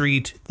one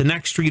street, the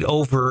next street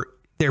over,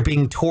 they're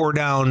being tore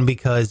down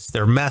because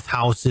they're meth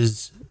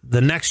houses.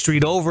 The next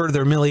street over,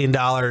 they're $1 million.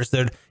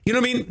 They're, you know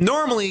what I mean?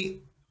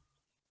 Normally,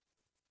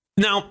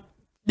 now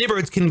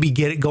neighborhoods can be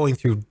going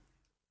through,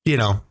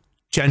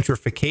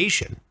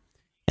 gentrification,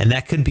 and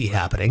that could be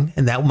happening,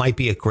 and that might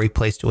be a great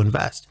place to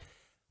invest.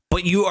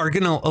 But you are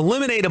going to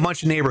eliminate a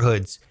bunch of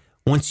neighborhoods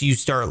once you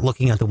start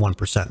looking at the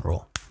 1%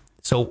 rule.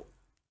 So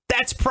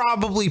that's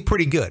probably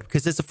pretty good,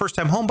 because as a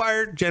first-time home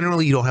buyer,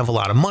 generally you don't have a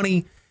lot of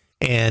money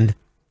and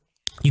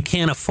you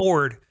can't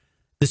afford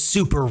the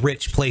super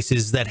rich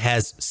places that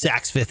has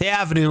Saks Fifth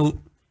Avenue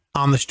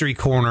on the street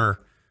corner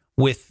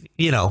with,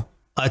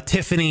 a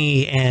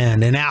Tiffany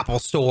and an Apple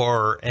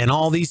store and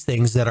all these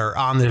things that are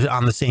on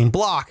the same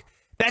block.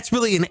 That's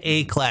really an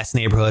A-class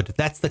neighborhood.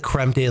 That's the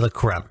creme de la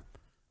creme.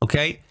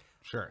 Okay?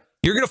 Sure.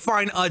 You're going to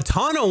find a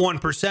ton of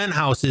 1%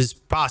 houses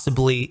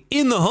possibly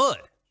in the hood,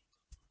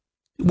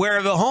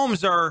 where the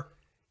homes are,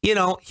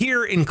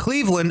 here in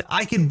Cleveland,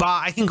 I can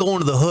go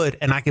into the hood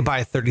and I can buy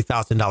a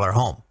 $30,000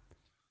 home.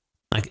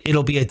 Like,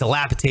 it'll be a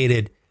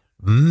dilapidated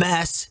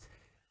mess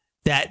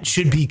that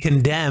should be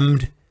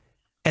condemned,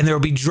 and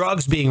there'll be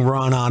drugs being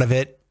run out of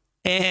it,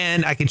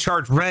 and I can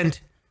charge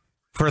rent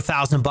for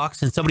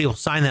 $1,000 and somebody will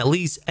sign that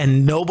lease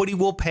and nobody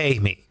will pay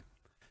me.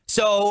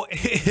 So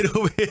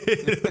it'll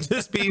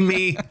just be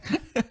me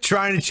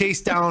trying to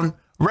chase down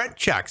rent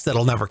checks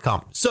that'll never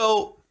come.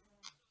 So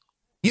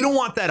you don't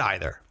want that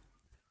either.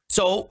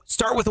 So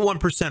start with the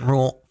 1%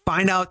 rule.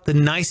 Find out the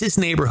nicest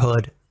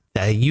neighborhood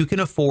that you can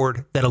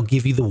afford that'll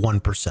give you the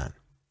 1%.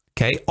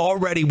 Okay.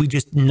 Already we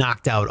just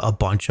knocked out a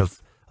bunch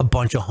of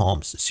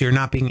homes, so you're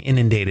not being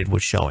inundated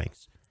with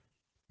showings.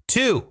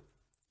 2,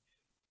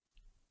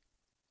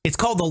 it's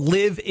called the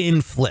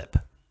live-in flip.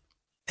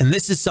 And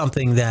this is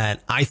something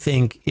that I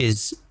think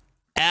is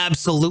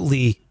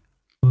absolutely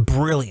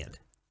brilliant.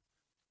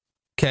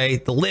 Okay,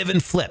 the live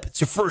and flip. It's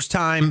your first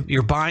time.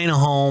 You're buying a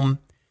home.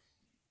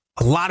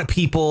 A lot of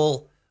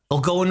people, they'll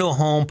go into a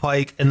home,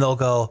 Pike, and they'll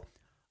go,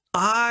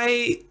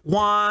 I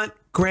want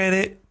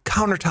granite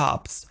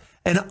countertops,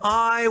 and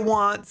I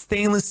want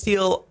stainless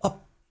steel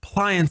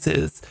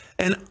appliances,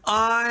 and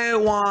I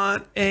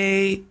want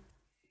a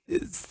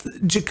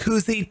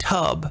jacuzzi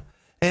tub,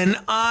 and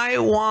I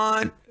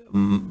want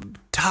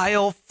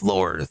tile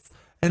floors,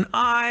 and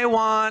I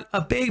want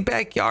a big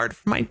backyard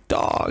for my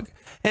dog,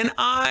 and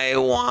I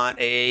want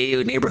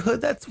a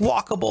neighborhood that's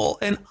walkable,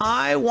 and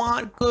I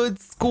want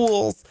good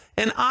schools,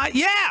 and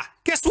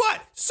guess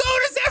what? So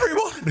does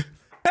everyone.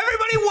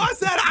 Everybody wants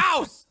that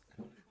house.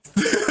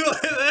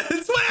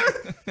 That's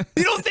whatever.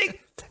 You don't think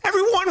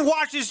everyone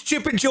watches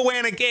Chip and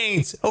Joanna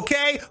Gaines,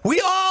 okay?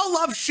 We all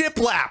love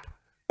shiplap.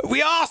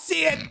 We all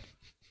see it.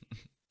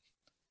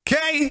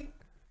 Okay?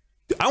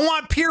 I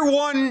want Pier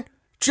 1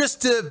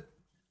 just to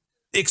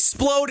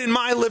explode in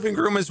my living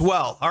room as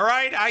well. All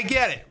right? I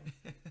get it.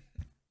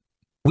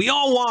 We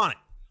all want it.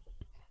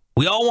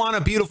 We all want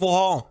a beautiful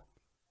home.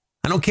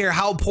 I don't care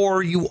how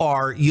poor you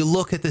are. You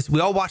look at this. We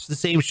all watch the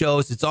same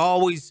shows. It's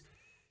always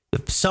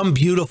some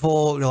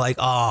beautiful. You're like,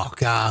 oh,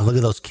 God, look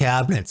at those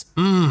cabinets.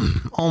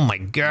 Oh, my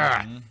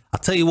God. I'll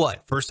tell you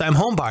what. First-time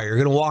home buyer, you're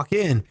going to walk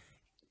in.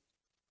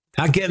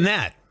 Not getting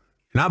that.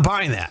 You're not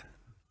buying that.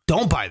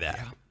 Don't buy that.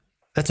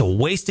 That's a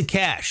waste of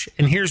cash.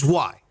 And here's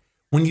why.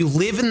 When you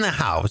live in the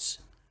house,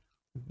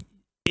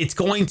 it's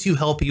going to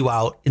help you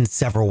out in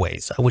several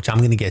ways, which I'm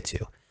going to get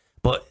to.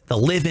 But the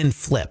live-in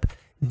flip,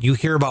 you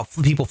hear about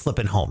people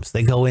flipping homes.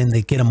 They go in,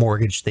 they get a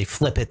mortgage, they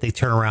flip it, they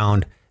turn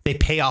around, they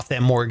pay off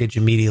that mortgage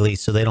immediately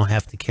so they don't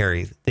have to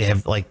carry. They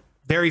have like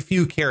very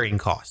few carrying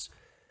costs.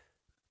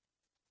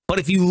 But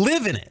if you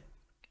live in it,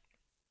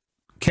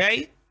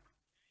 okay,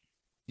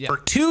 for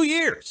 2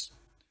 years,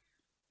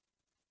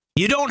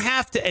 you don't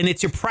have to, and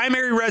it's your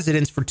primary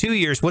residence for 2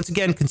 years. Once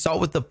again, consult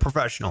with the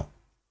professional,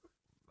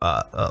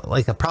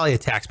 probably a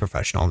tax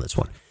professional on this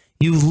one.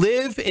 You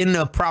live in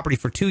a property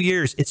for 2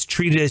 years, it's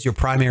treated as your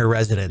primary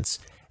residence.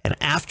 And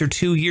after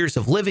 2 years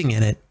of living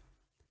in it,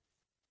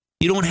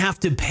 you don't have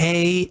to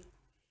pay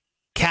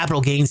capital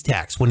gains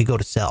tax when you go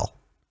to sell.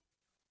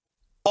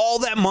 All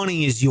that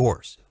money is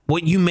yours,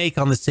 what you make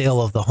on the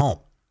sale of the home.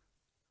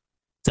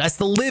 So that's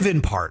the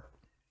live-in part.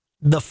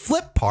 The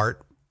flip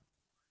part,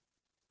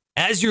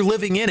 as you're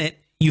living in it,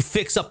 you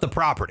fix up the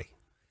property.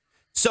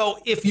 So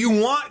if you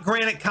want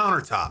granite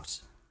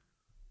countertops,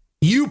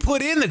 you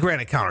put in the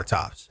granite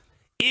countertops.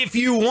 If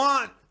you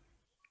want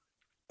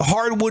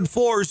hardwood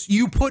floors,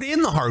 you put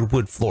in the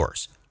hardwood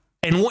floors.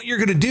 And what you're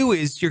going to do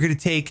is you're going to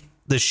take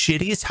the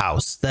shittiest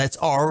house that's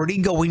already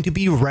going to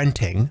be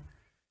renting.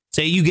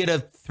 Say you get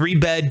a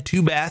 3-bed,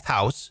 2-bath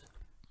house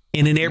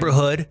in a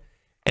neighborhood,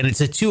 and it's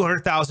a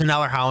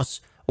 $200,000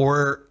 house,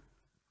 or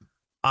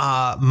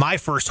my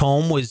first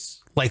home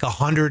was like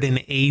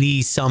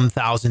 $180-some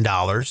thousand.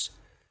 And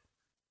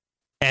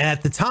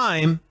at the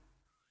time,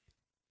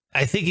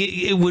 I think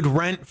it would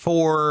rent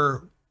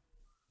for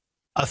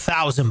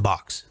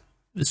 $1,000.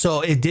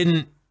 So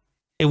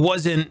it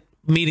wasn't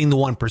meeting the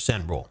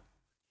 1% rule.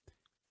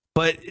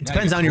 But it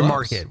depends on your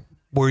market.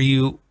 Where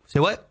you say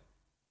what?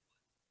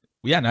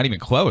 Yeah, not even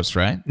close,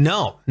 right?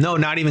 No,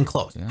 not even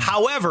close. Yeah.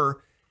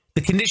 However,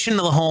 the condition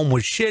of the home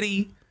was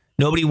shitty.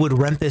 Nobody would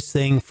rent this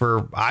thing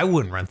for. I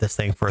wouldn't rent this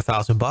thing for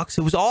 $1,000.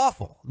 It was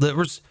awful. There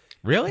was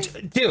really, dude.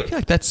 I feel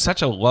like that's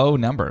such a low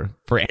number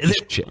for any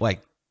shit. Like,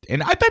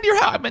 and I've been to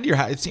your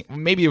house.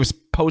 Maybe it was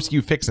post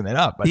you fixing it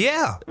up, but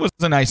yeah, it was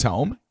a nice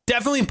home.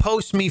 Definitely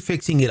post me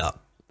fixing it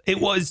up. It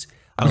was.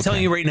 I'm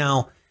telling you right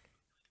now,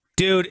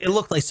 dude. It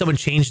looked like someone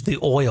changed the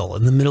oil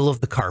in the middle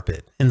of the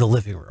carpet in the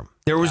living room.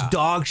 There was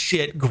dog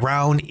shit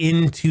ground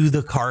into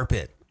the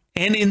carpet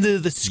and into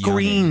the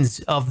screens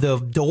of the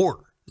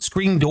door.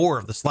 Screen door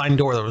of the sliding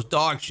door. There was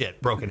dog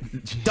shit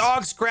broken.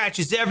 Dog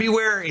scratches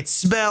everywhere. It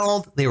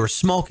smelled. They were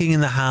smoking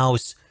in the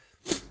house.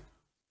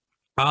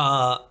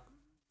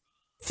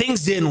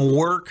 Things didn't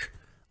work.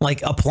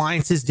 Like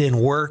appliances didn't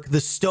work.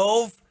 The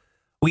stove,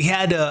 we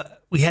had to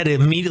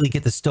immediately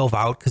get the stove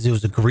out because it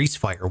was a grease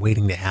fire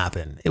waiting to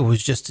happen. It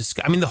was just,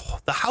 I mean,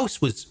 the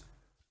house was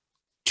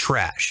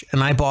trash,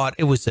 and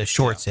it was a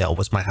short sale,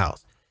 was my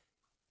house.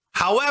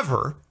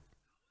 However,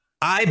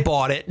 I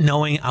bought it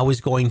knowing I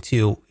was going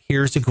to.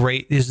 Here's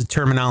the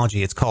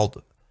terminology. It's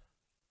called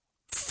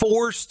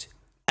forced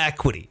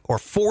equity or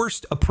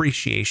forced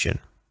appreciation.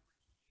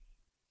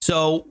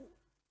 So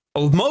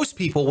most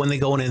people, when they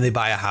go in and they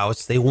buy a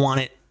house, they want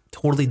it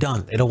totally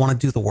done. They don't want to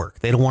do the work.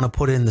 They don't want to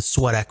put in the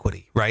sweat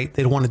equity, right?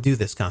 They don't want to do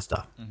this kind of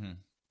stuff. Mm-hmm.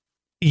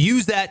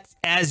 Use that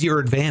as your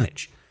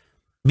advantage.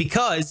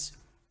 Because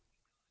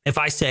if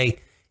I say,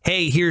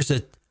 hey, here's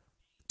a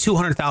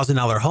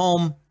 $200,000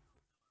 home,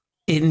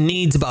 it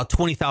needs about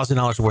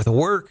 $20,000 worth of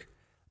work.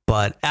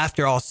 But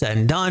after all said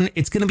and done,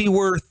 it's going to be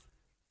worth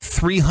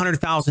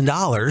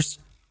 $300,000.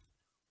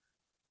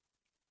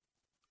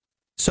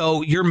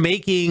 So you're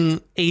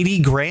making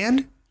 80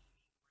 grand,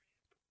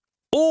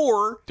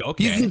 or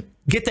you can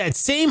get that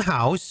same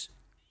house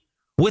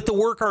with the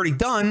work already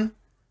done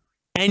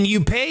and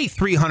you pay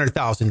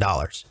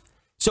 $300,000.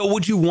 So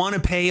would you want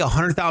to pay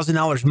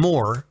 $100,000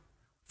 more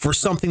for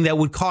something that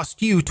would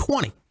cost you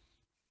 20?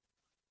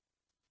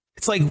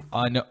 It's like,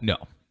 no.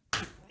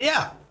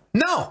 yeah,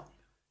 no.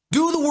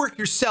 Do the work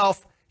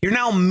yourself. You're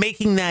now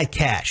making that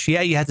cash.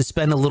 Yeah, you have to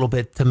spend a little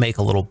bit to make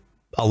a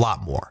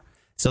lot more.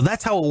 So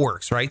that's how it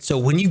works, right? So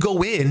when you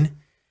go in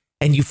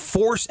and you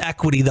force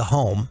equity the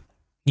home,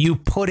 you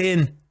put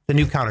in the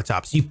new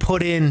countertops, you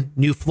put in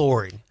new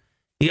flooring.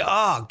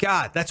 Oh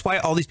God, that's why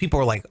all these people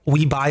are like,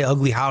 we buy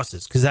ugly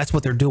houses, because that's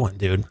what they're doing,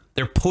 dude.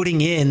 They're putting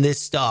in this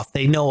stuff.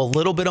 They know a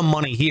little bit of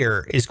money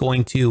here is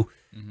going to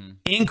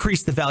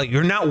increase the value.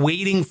 You're not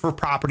waiting for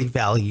property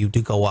value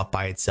to go up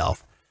by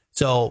itself.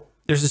 So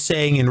there's a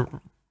saying in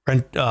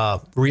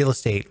real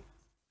estate.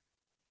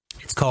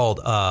 It's called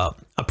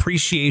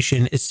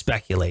appreciation is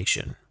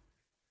speculation.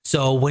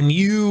 So when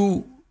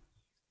you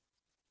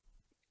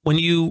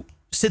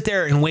sit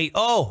there and wait,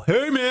 oh,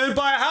 hey man,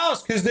 buy a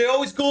house because they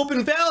always go up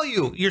in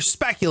value, you're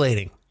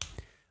speculating.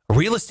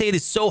 Real estate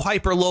is so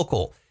hyper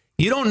local.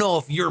 You don't know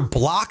if your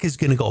block is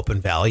going to go up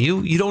in value.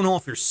 You don't know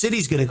if your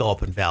city's going to go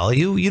up in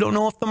value. You don't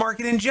know if the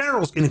market in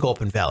general is going to go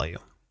up in value.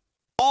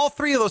 All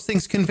three of those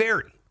things can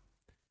vary.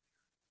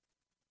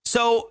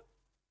 So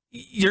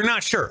you're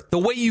not sure. The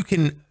way you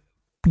can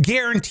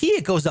guarantee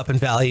it goes up in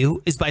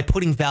value is by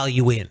putting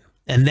value in.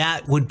 And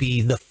that would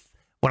be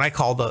what I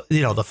call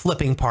the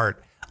flipping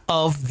part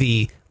of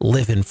the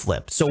live and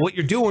flip. So what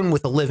you're doing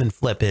with a live and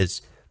flip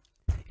is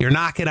you're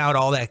knocking out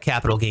all that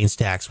capital gains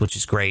tax, which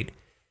is great.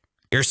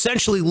 You're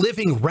essentially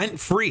living rent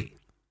free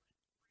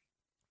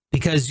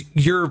because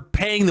you're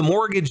paying the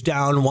mortgage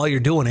down while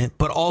you're doing it.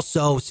 But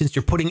also, since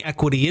you're putting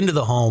equity into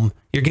the home,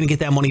 you're going to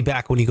get that money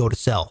back when you go to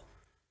sell.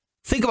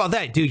 Think about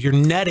that, dude. You're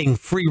netting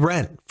free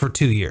rent for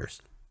 2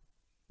 years.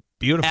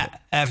 Beautiful.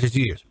 After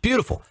 2 years.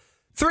 Beautiful.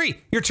 3,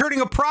 you're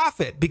turning a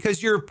profit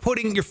because you're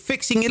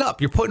fixing it up.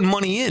 You're putting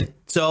money in.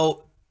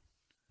 So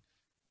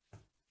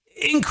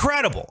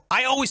incredible.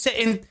 I always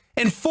say,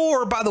 and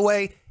 4, by the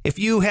way, if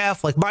you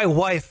have, like, my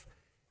wife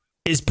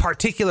is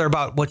particular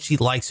about what she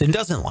likes and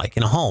doesn't like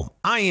in a home.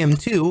 I am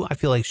too. I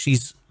feel like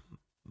she's,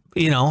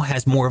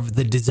 has more of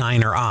the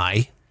designer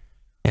eye,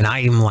 and I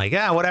am like,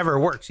 whatever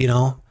works,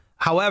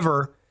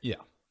 However, yeah,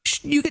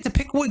 you get to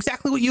pick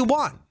exactly what you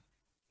want.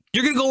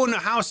 You're going to go into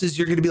houses.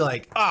 You're going to be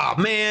like, oh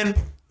man,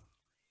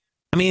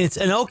 I mean, it's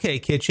an okay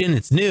kitchen.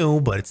 It's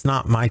new, but it's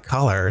not my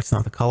color. It's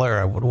not the color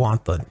I would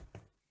want the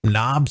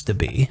knobs to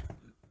be.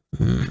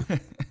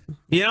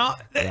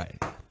 Right.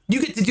 You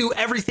get to do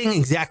everything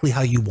exactly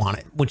how you want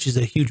it, which is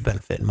a huge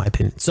benefit in my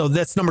opinion. So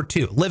that's number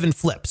 2, live and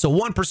flip. So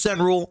 1%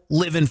 rule,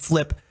 live and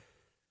flip.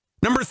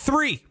 Number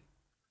 3,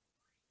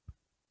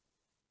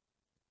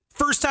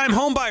 first time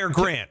homebuyer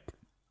grant.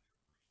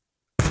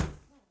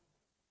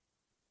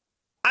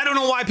 I don't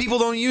know why people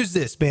don't use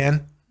this,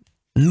 man.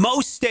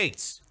 Most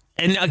states,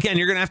 and again,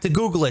 you're going to have to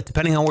Google it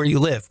depending on where you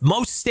live.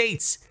 Most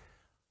states,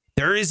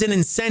 there is an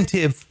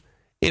incentive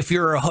if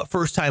you're a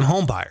first-time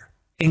home buyer.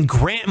 And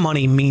grant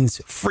money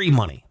means free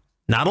money,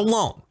 not a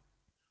loan,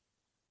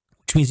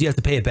 which means you have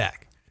to pay it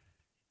back.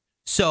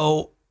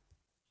 So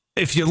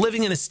if you're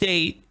living in a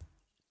state,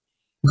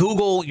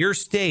 Google your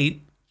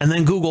state and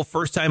then Google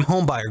first-time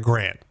home buyer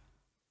grant.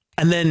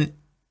 And then,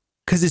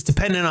 because it's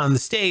dependent on the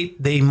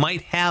state, they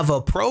might have a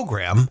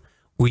program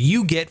where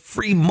you get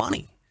free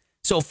money.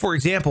 So, for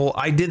example,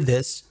 I did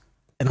this,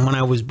 and when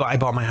I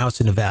bought my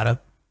house in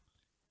Nevada,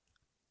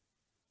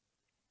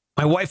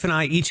 my wife and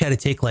I each had to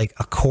take like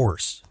a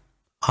course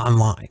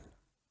online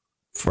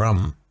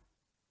from,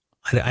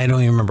 I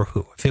don't even remember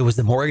who, if it was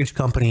the mortgage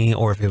company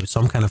or if it was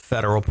some kind of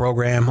federal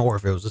program or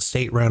if it was a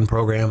state-run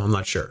program, I'm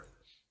not sure.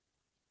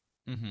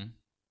 Mm-hmm.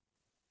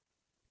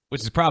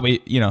 Which is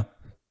probably,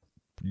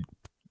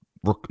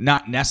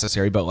 not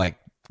necessary, but like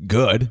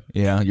good.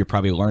 You're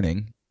probably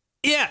learning.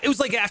 Yeah, it was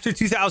like after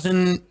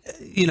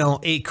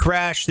 2008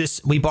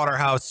 crash. We bought our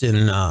house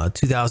in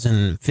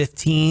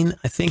 2015,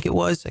 I think it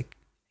was, like,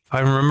 if I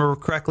remember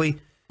correctly.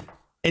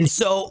 And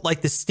so, like,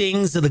 the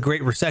stings of the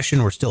Great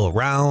Recession were still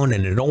around,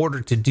 and in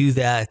order to do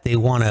that, they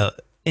want to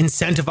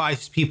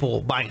incentivize people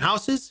buying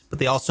houses, but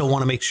they also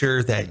want to make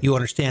sure that you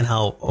understand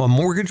how a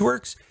mortgage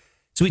works.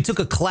 So we took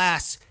a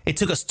class. It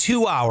took us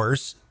 2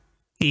 hours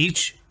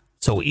each.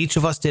 So each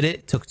of us did it.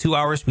 It took 2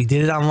 hours. We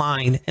did it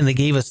online, and they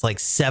gave us like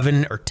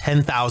 $7,000 or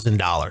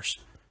 $10,000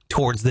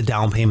 towards the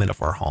down payment of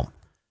our home.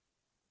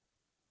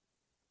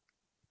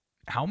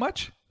 How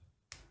much?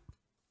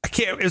 I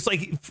can't. It was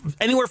like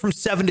anywhere from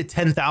 $7,000 to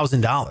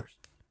 $10,000.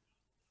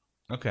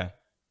 Okay.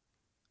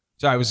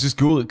 So I was just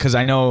Googling because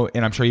I know,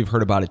 and I'm sure you've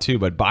heard about it too,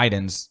 but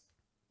Biden's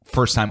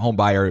first-time home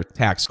buyer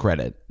tax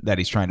credit that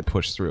he's trying to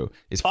push through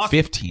is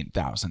 $15,000.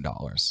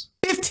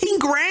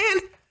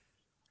 $15,000?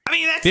 I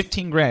mean, that's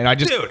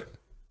 $15,000. Dude,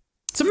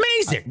 it's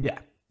amazing. Yeah.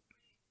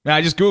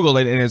 I just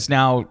Googled it, and it's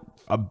now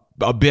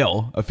a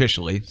bill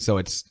officially, so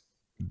it's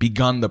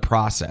begun the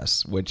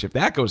process. Which, if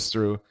that goes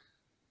through,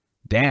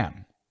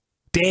 damn,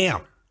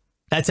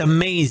 that's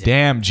amazing.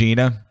 Damn,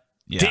 Gina.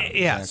 Yeah.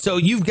 Exactly. So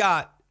you've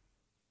got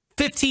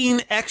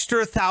 $15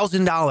 extra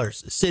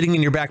 $1,000 sitting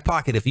in your back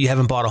pocket if you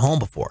haven't bought a home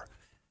before.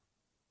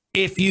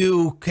 If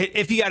you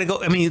got to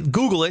go, I mean,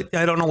 Google it.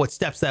 I don't know what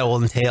steps that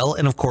will entail.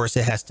 And of course,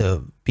 it has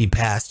to be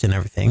passed and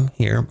everything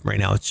here. Right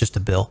now, it's just a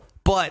bill.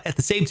 But at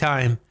the same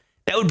time,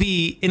 that would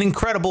be an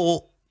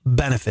incredible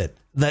benefit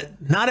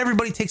that not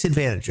everybody takes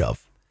advantage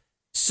of.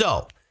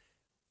 So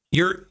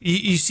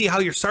you see how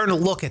you're starting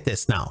to look at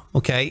this now.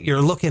 Okay.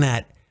 You're looking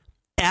at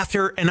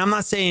after, and I'm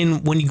not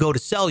saying when you go to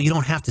sell, you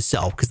don't have to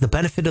sell, because the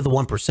benefit of the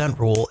 1%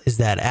 rule is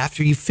that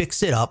after you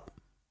fix it up,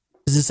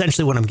 is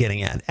essentially what I'm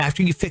getting at.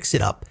 After you fix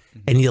it up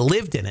and you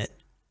lived in it,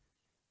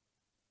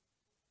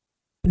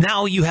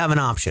 now you have an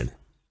option.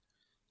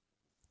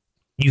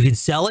 You can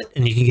sell it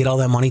and you can get all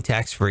that money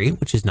tax free,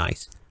 which is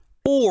nice.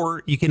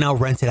 Or you can now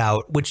rent it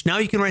out, which now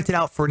you can rent it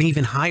out for an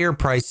even higher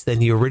price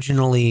than you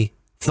originally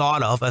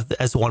thought of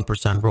as the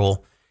 1%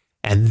 rule.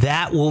 And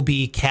that will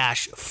be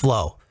cash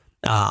flow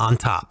on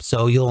top.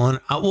 So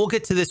we'll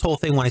get to this whole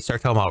thing when I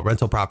start talking about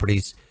rental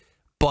properties,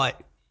 but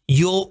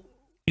you'll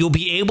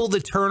be able to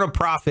turn a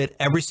profit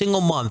every single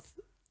month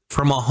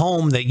from a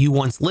home that you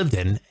once lived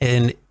in.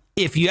 And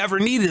if you ever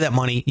needed that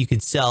money, you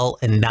could sell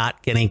and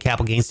not get any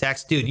capital gains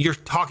tax. Dude, you're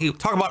talking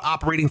about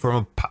operating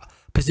from a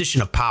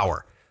position of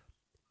power.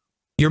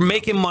 You're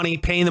making money,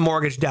 paying the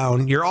mortgage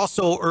down. You're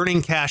also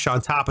earning cash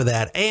on top of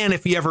that. And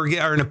if you ever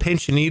are in a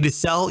pinch and need to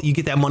sell, you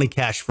get that money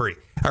cash free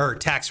or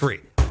tax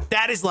free.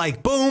 That is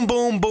like boom,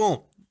 boom, boom.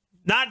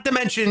 Not to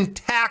mention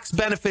tax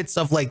benefits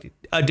of like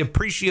a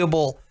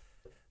depreciable.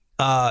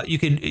 You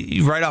could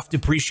write off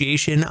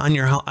depreciation on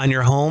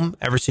your home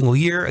every single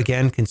year.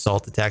 Again,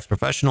 consult a tax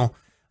professional.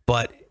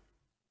 But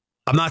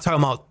I'm not talking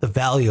about the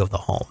value of the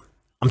home.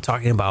 I'm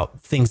talking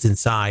about things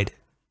inside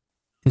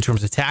in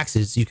terms of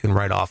taxes you can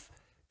write off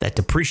that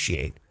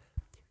depreciate.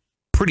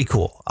 Pretty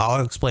cool.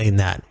 I'll explain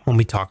that when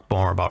we talk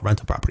more about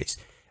rental properties.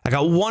 I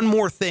got one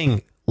more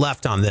thing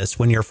left on this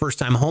when you're a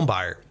first-time home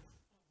buyer.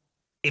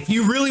 If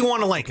you really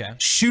want to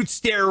shoot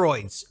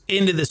steroids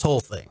into this whole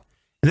thing,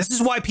 and this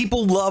is why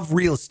people love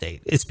real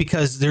estate. It's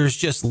because there's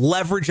just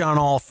leverage on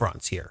all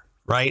fronts here,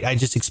 right? I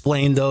just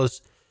explained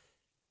those.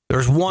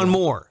 There's one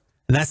more,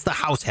 and that's the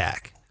house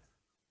hack.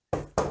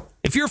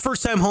 If you're a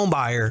first-time home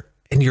buyer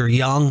and you're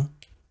young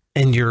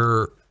and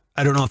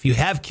I don't know if you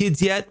have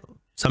kids yet.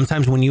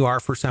 Sometimes when you are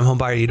a first-time home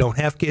buyer, you don't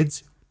have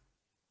kids.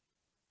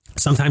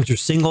 Sometimes you're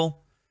single.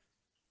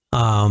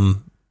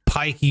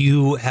 Pike,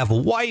 you have a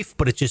wife,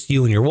 but it's just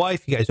you and your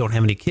wife. You guys don't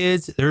have any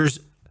kids.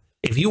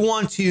 If you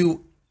want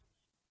to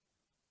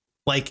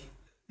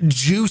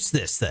juice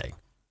this thing,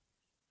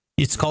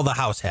 it's called the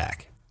house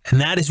hack.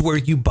 And that is where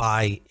you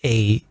buy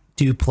a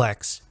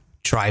duplex,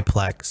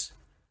 triplex,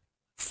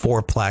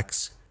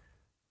 fourplex.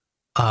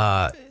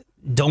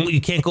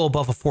 You can't go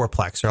above a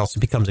fourplex or else it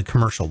becomes a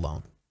commercial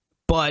loan.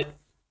 But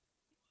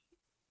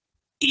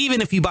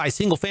even if you buy a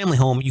single family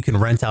home, you can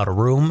rent out a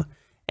room,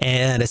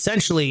 and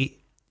essentially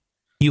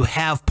you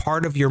have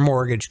part of your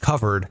mortgage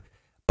covered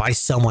by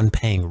someone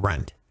paying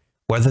rent,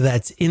 whether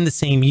that's in the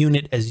same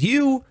unit as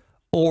you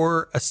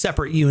or a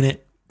separate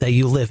unit that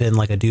you live in,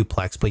 like a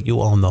duplex, but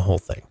you own the whole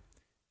thing.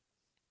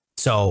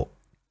 So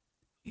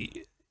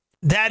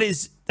that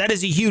is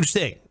a huge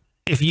thing.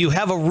 If you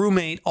have a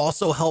roommate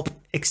also help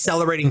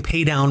accelerating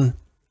pay down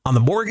on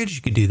the mortgage,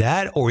 you could do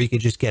that, or you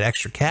could just get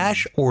extra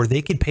cash, or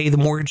they could pay the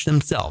mortgage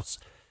themselves.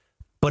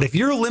 But if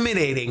you're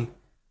eliminating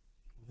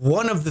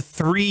one of the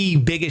three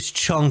biggest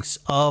chunks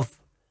of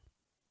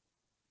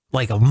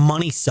a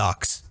money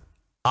sucks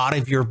out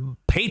of your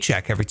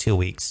paycheck every 2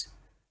 weeks,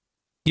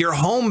 your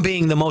home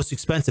being the most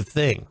expensive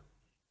thing,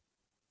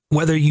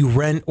 whether you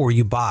rent or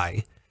you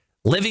buy,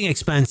 living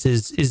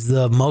expenses is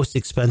the most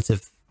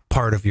expensive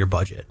part of your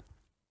budget.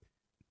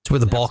 It's where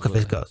the bulk of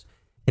it goes.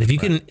 And if you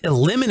can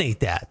eliminate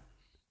that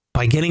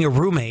by getting a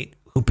roommate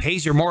who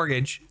pays your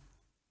mortgage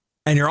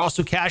and you're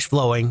also cash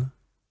flowing,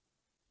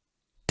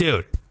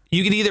 dude,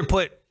 you can either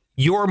put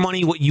your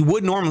money, what you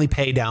would normally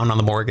pay down on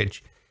the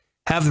mortgage,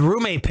 have the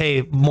roommate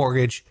pay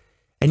mortgage,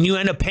 and you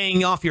end up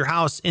paying off your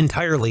house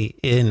entirely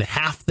in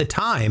half the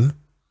time.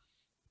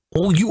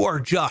 Oh, you're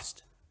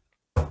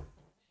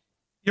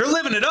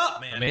living it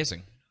up, man.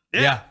 Amazing.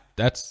 Yeah.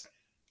 That's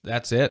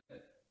it.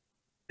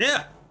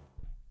 Yeah.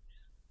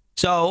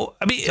 So,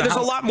 I mean, there's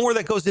a lot more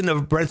that goes into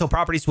rental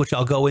properties, which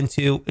I'll go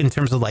into in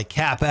terms of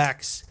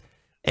CapEx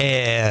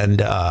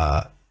and,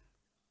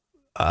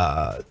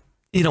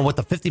 what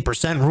the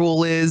 50%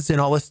 rule is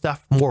and all this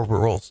stuff, more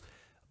rules.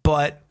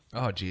 But,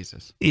 oh,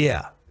 Jesus.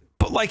 Yeah.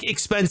 But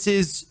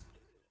expenses,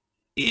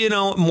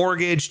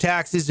 mortgage,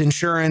 taxes,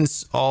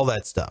 insurance, all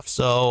that stuff.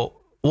 So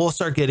we'll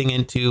start getting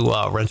into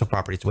rental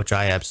properties, which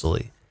I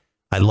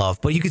love.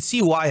 But you can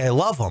see why I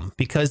love them,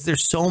 because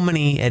there's so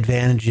many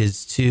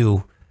advantages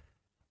to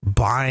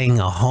buying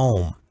a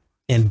home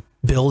and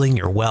building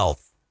your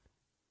wealth,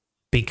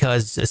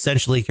 because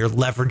essentially you're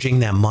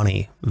leveraging that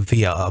money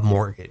via a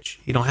mortgage.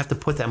 You don't have to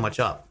put that much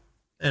up.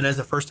 And as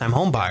a first-time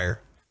home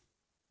buyer,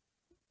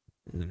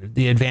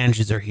 the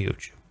advantages are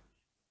huge.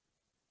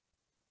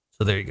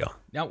 So there you go.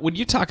 Now, when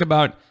you talk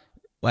about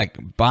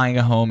buying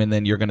a home and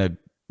then you're going to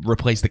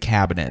replace the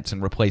cabinets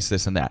and replace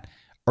this and that.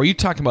 Are you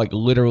talking about like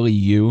literally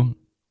you,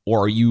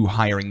 or are you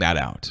hiring that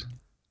out?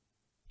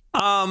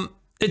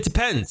 It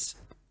depends.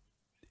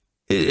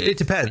 It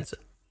depends.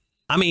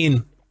 I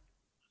mean,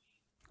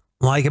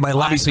 like in my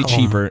last Obviously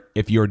home, cheaper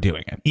if you're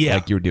doing it, Yeah.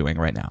 like you're doing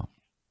right now.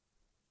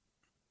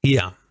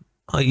 Yeah.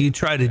 You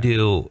try to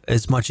do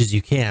as much as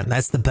you can.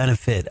 That's the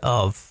benefit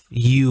of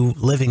you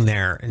living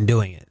there and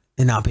doing it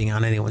and not being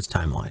on anyone's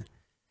timeline.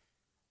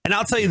 And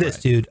I'll tell you this,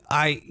 dude.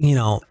 Right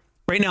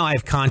now I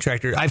have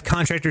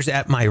contractors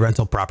at my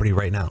rental property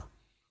right now.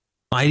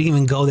 I didn't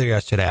even go there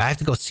yesterday. I have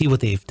to go see what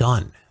they've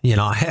done.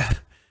 I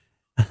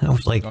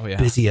was like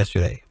busy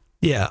yesterday.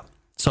 Yeah.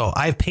 So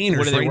I have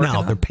painters right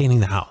now. They're painting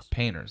the house.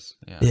 Painters.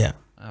 Yeah. Yeah.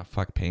 Oh,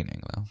 fuck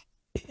painting though.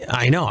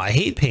 I know. I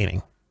hate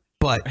painting,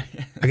 but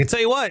I can tell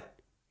you what.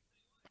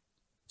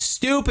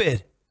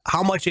 Stupid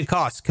how much it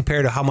costs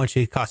compared to how much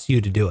it costs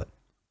you to do it.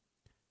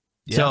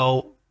 Yeah.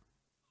 So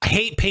I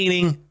hate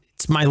painting.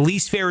 It's my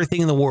least favorite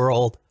thing in the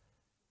world,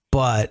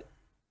 but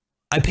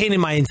I painted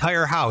my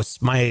entire house,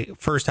 my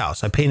first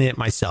house. I painted it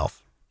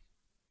myself.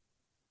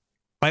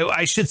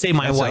 I should say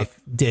my wife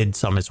did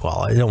some as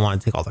well. I don't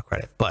want to take all the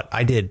credit, but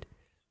I did.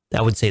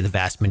 I would say the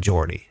vast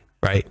majority,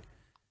 right?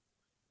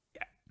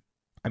 Yeah.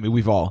 I mean,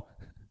 we've all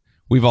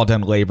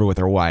done labor with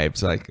our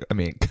wives. Like, I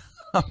mean,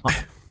 come on.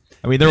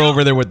 I mean, they're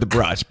over there with the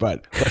brush,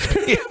 but let's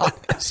be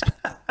honest.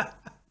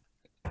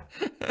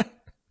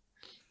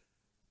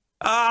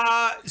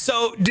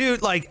 So,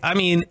 dude, like, I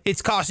mean,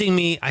 it's costing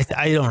me, I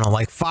don't know,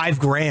 like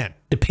 $5,000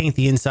 to paint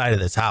the inside of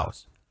this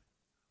house,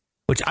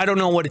 which I don't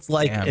know what it's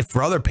like if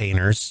for other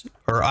painters,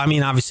 or, I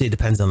mean, obviously it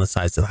depends on the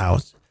size of the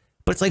house,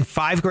 but it's like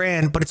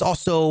 $5,000, but it's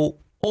also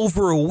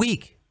over a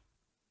week.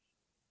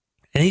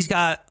 And he's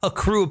got a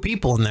crew of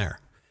people in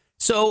there.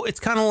 So it's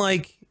kind of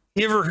like,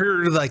 you ever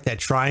heard of like that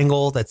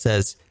triangle that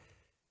says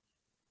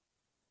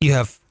you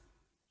have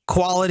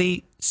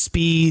quality,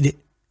 speed,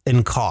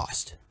 and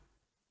cost?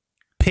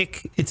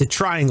 It's a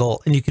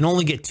triangle, and you can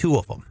only get two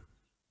of them.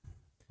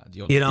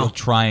 The old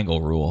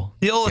triangle rule.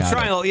 The old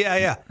triangle,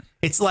 yeah.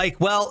 It's like,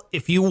 well,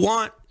 if you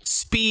want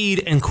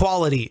speed and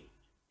quality,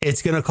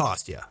 it's going to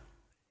cost you.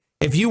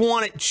 If you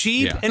want it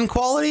cheap and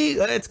quality,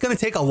 it's going to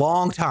take a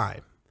long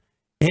time.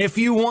 If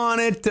you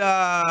want it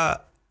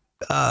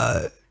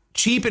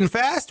cheap and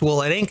fast,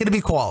 well, it ain't going to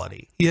be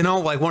quality.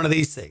 Like one of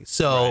these things.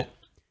 So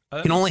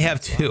you can only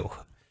have two.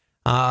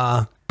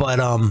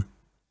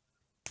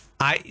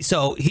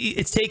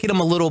 It's taken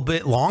him a little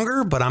bit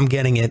longer, but I'm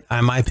getting it.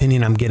 In my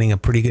opinion, I'm getting a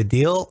pretty good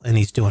deal, and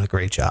he's doing a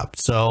great job.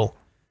 So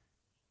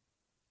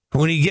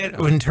when you get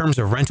in terms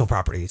of rental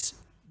properties,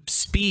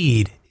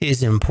 speed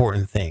is an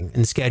important thing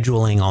in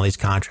scheduling all these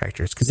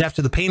contractors. Because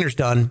after the painter's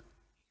done,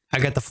 I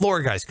got the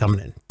floor guys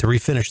coming in to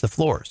refinish the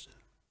floors,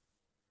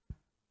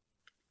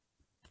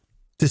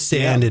 to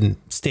sand and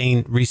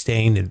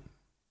restain and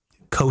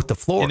coat the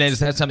floors. And is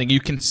that something you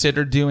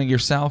consider doing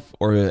yourself,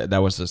 or that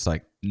was just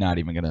like not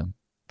even gonna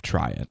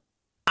try it?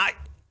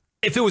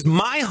 If it was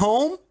my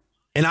home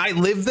and I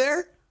lived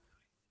there,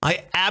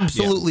 I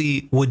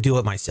absolutely would do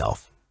it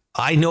myself.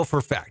 I know for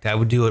a fact I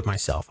would do it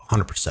myself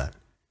 100%.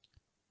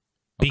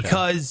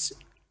 Because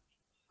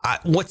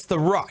what's the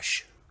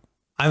rush?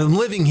 I'm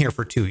living here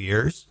for 2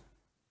 years.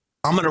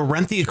 I'm going to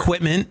rent the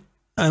equipment.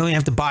 I don't even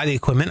have to buy the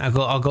equipment.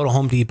 I'll go to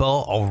Home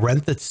Depot. I'll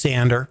rent the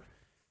sander.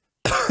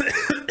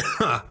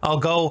 I'll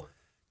go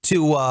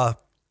to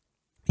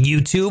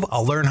YouTube.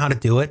 I'll learn how to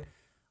do it.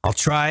 I'll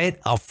try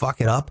it. I'll fuck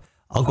it up.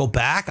 I'll go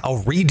back.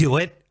 I'll redo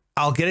it.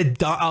 I'll get it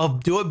done. I'll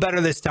do it better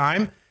this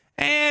time.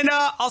 And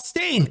I'll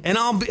stain. And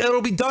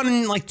it'll be done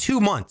in like 2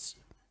 months.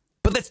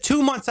 But that's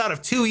 2 months out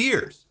of 2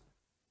 years.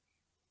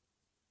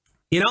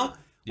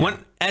 When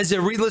as a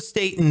real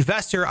estate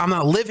investor, I'm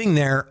not living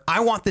there.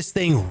 I want this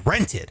thing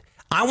rented.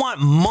 I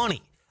want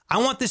money. I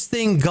want this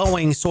thing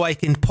going so I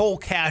can pull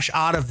cash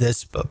out of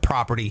this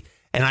property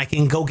and I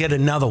can go get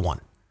another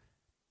one.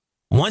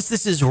 Once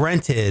this is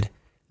rented,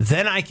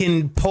 then I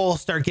can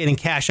start getting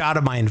cash out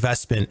of my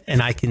investment,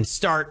 and I can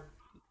start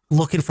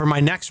looking for my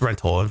next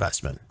rental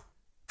investment.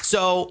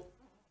 So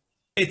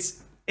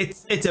it's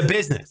a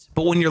business.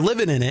 But when you're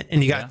living in it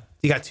and you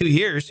got 2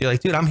 years, you're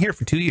like, dude, I'm here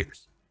for 2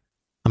 years.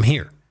 I'm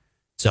here.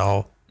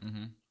 So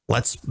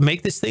let's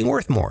make this thing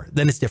worth more.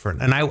 Then it's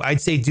different. And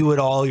I'd say do it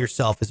all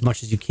yourself as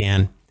much as you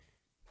can.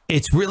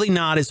 It's really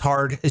not as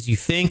hard as you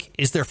think.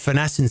 Is there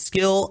finesse and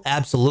skill?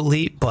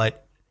 Absolutely.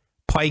 But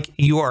Pike,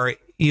 you are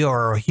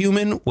a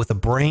human with a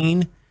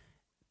brain,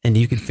 and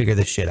you can figure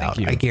this shit out.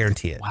 I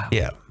guarantee it. Wow.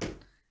 Yeah.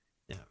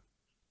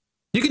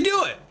 You can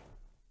do it.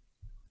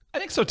 I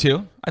think so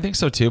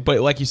too.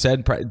 But like you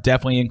said,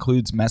 definitely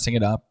includes messing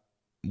it up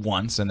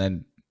once, and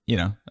then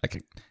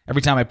like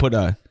every time I put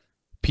a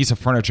piece of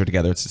furniture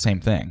together, it's the same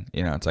thing.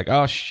 It's like,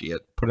 oh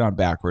shit, put it on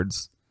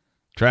backwards,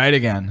 try it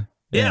again.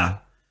 Yeah.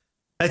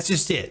 That's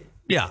just it.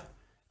 Yeah.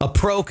 A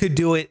pro could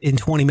do it in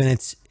 20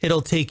 minutes.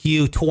 It'll take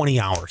you 20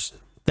 hours.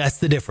 That's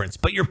the difference.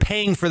 But you're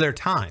paying for their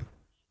time.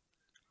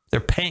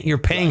 You're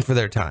paying for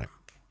their time.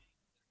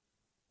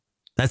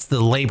 That's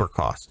the labor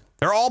cost.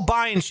 They're all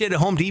buying shit at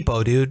Home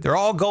Depot, dude. They're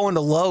all going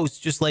to Lowe's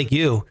just like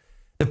you.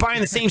 They're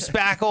buying the same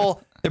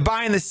spackle. They're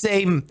buying the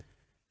same,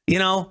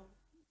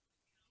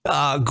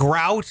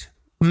 grout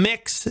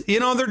mix.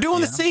 They're doing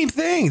the same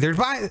thing. They're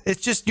buying.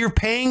 It's just you're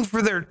paying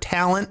for their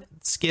talent,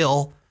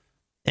 skill,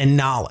 and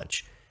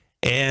knowledge.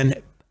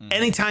 And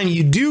anytime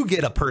you do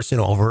get a person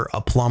over,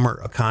 a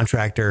plumber, a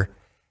contractor,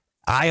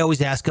 I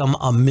always ask them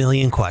a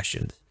million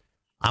questions.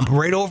 I'm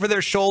right over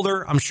their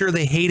shoulder. I'm sure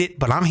they hate it,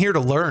 but I'm here to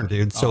learn,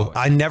 dude. So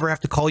I never have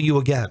to call you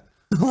again.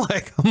 I'm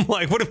like,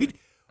 what are we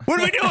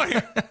doing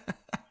here?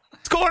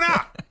 What's going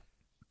on?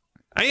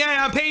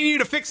 I'm paying you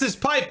to fix this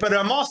pipe, but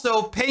I'm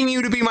also paying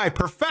you to be my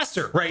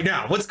professor right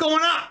now. What's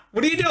going on?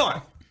 What are you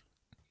doing?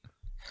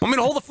 Want me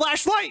to hold a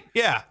flashlight?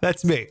 Yeah,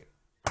 that's me.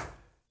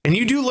 And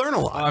you do learn a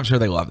lot. Oh, I'm sure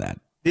they love that.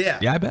 Yeah.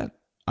 Yeah,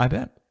 I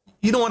bet.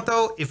 You know what,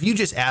 though? If you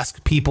just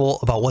ask people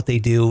about what they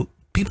do,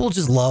 people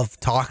just love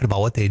talking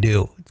about what they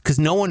do because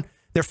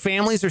their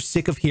families are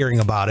sick of hearing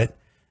about it.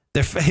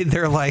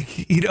 They're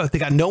like, they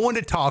got no one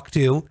to talk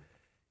to.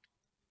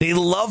 They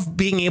love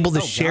being able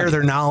to share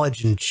their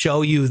knowledge and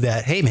show you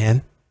that, hey,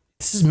 man,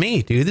 this is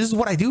me, dude. This is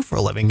what I do for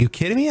a living. You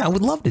kidding me? I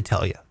would love to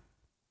tell you.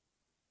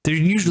 They're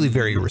usually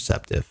very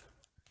receptive.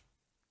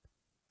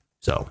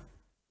 So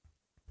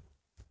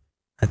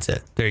that's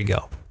it. There you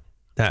go.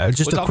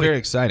 Just a very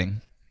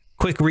exciting.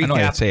 Quick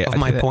recap of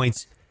my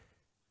points.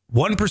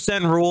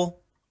 1%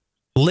 rule,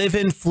 live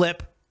in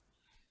flip,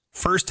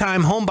 first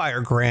time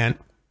homebuyer grant,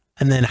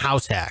 and then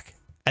house hack.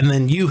 And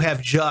then you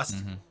have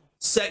just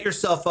set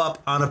yourself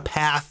up on a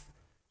path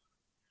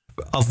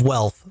of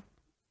wealth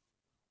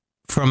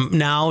from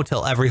now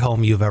till every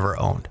home you've ever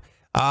owned.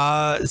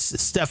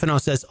 Stefano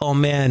says, oh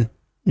man,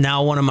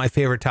 now one of my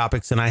favorite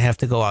topics, and I have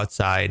to go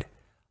outside.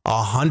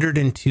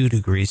 102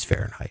 degrees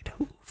Fahrenheit.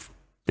 Oof,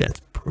 that's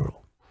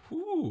brutal.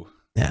 Ooh.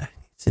 Yeah.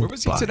 Where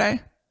was he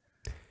today?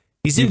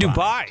 He's in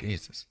Dubai.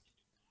 Jesus.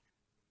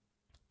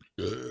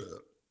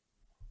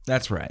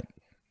 That's right.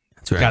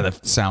 That's right. God,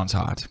 that sounds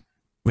hot.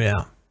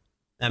 Yeah.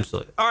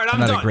 Absolutely. All right, I'm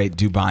not done. A great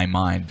Dubai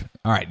mind.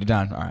 All right, you're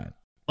done. All right.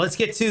 Let's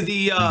get to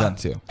the... I'm done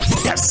too.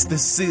 Yes,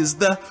 this is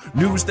the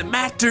news that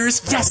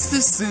matters. Yes,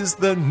 this is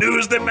the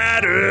news that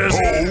matters.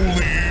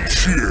 Holy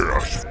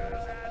shit.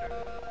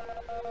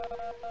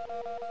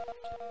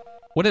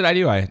 What did I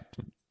do? I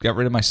got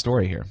rid of my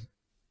story here.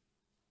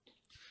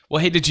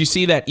 Well, hey, did you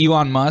see that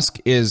Elon Musk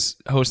is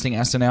hosting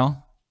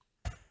SNL?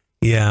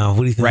 Yeah,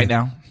 what do you think? Right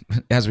now,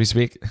 as we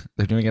speak,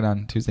 they're doing it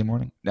on Tuesday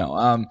morning.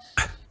 No,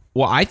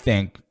 well, I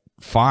think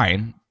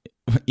fine.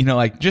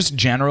 Just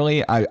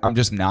generally, I'm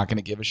just not going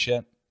to give a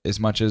shit as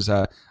much as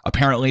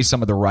apparently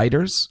some of the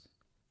writers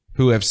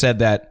who have said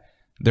that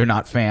they're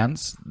not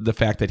fans, the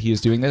fact that he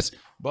is doing this.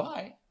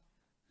 Bye.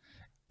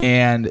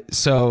 And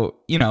so,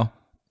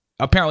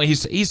 apparently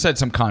he said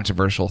some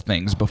controversial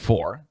things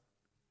before.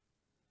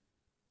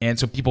 And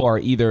so people are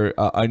either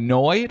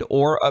annoyed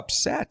or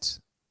upset.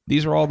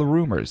 These are all the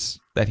rumors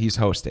that he's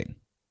hosting.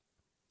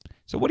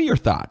 So what are your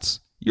thoughts?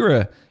 You're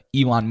a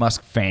Elon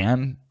Musk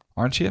fan,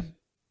 aren't you?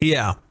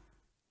 Yeah.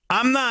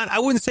 I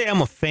wouldn't say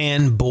I'm a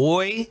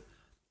fanboy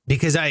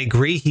because I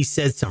agree he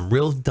said some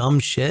real dumb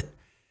shit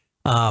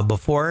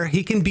before.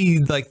 He can be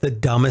like the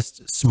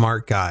dumbest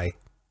smart guy.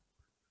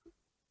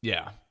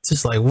 Yeah. It's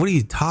just like, what are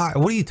you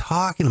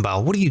talking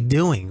about? What are you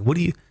doing? What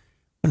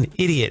an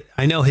idiot.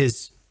 I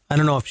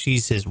don't know if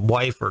she's his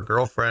wife or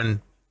girlfriend.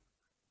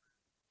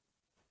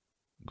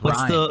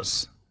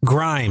 Grimes.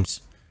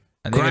 Grimes.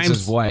 I think it's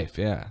his wife,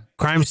 yeah.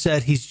 Grimes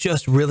said he's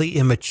just really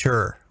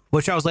immature,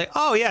 which I was like,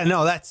 oh yeah,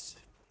 no, that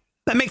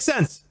makes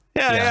sense.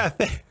 Yeah.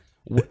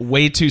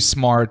 Way too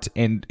smart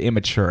and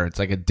immature. It's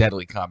like a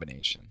deadly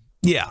combination.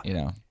 Yeah.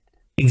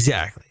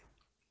 Exactly.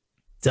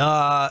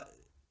 So,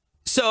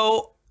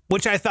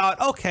 which I thought,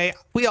 okay,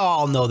 we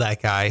all know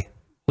that guy.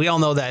 We all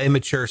know that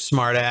immature,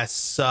 smart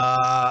ass,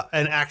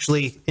 and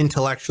actually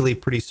intellectually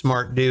pretty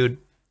smart dude.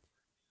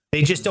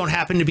 They just don't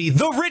happen to be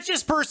the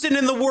richest person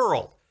in the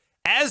world.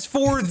 As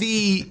for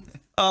the,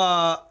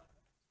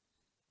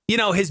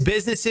 his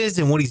businesses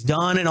and what he's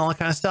done and all that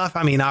kind of stuff.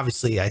 I mean,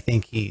 obviously, I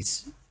think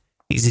he's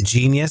a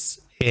genius,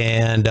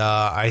 and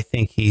I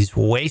think he's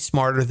way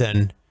smarter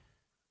than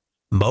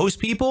most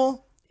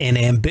people. And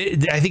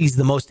I think he's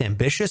the most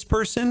ambitious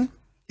person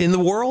in the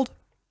world.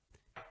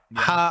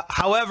 Yeah.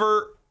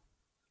 However,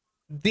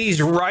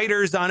 these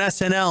writers on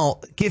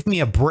SNL, give me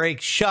a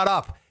break. Shut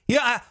up.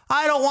 Yeah,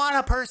 I don't want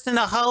a person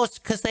to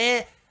host because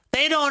they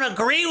don't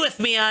agree with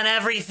me on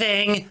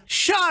everything.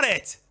 Shut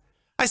it.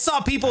 I saw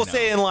people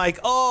saying like,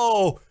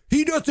 oh,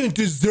 he doesn't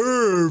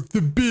deserve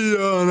to be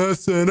on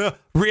SNL.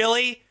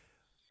 Really?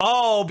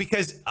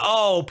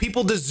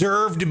 People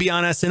deserve to be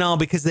on SNL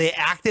because they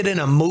acted in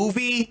a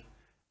movie,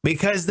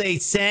 because they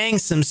sang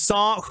some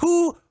song.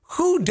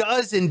 Who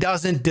does and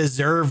doesn't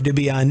deserve to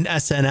be on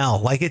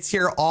SNL? Like, it's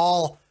your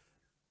all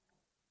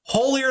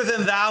holier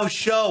than thou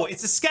show.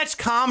 It's a sketch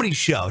comedy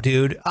show,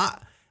 dude.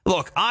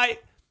 Look, I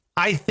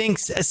think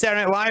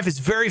Saturday Night Live is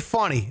very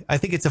funny. I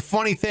think it's a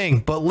funny thing.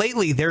 But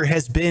lately there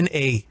has been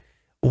a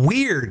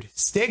weird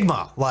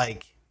stigma.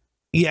 Like,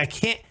 yeah,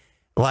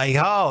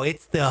 oh,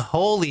 it's the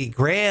holy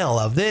grail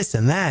of this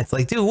and that. It's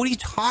like, dude, what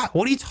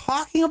are you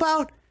talking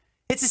about?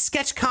 It's a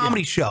sketch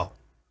comedy show.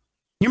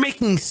 You're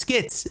making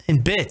skits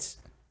and bits.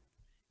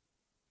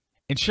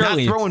 And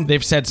surely Not throwing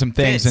they've said some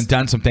things bits. and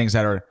done some things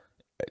that are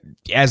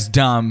as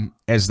dumb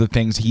as the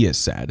things he has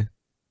said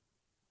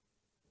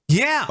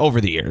Yeah. over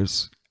the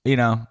years. You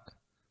know,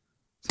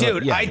 So,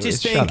 Dude, yeah, I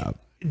just shut think, up.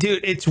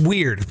 dude, it's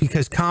weird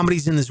because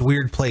comedy's in this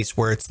weird place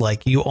where it's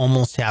like you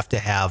almost have to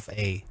have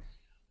a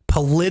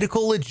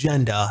political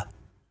agenda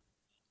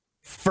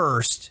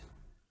first,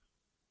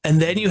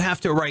 and then you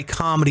have to write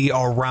comedy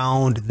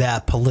around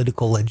that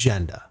political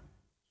agenda.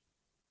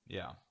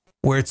 Yeah.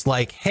 Where it's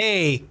like,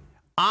 hey,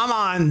 I'm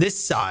on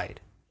this side,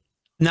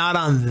 not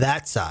on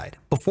that side,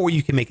 before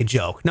you can make a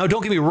joke. Now,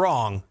 don't get me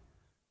wrong.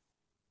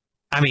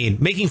 I mean,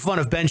 making fun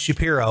of Ben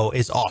Shapiro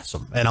is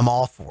awesome, and I'm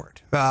all for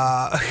it.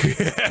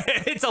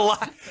 It's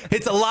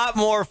a lot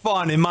more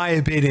fun, in my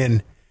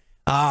opinion,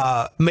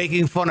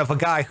 making fun of a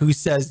guy who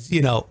says,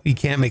 you know, he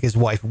can't make his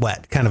wife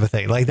wet, kind of a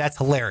thing. Like, that's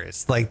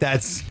hilarious. Like,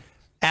 that's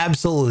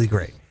absolutely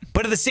great.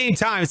 But at the same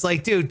time, it's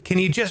like, dude, can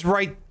you just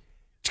write?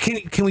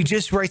 Can we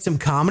just write some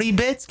comedy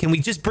bits? Can we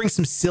just bring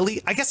some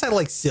silly? I guess I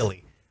like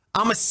silly.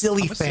 I'm a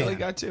silly fan. Silly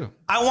guy too.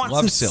 I want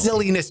Love some silly.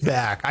 silliness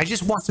back. I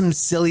just want some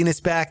silliness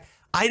back.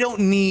 I don't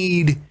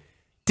need,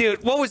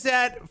 dude. What was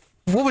that?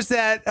 What was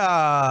that?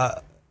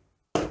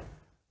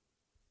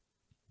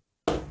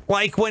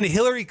 Like when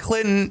Hillary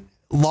Clinton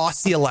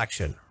lost the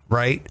election,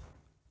 right?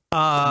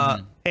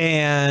 And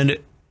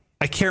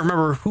I can't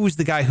remember who's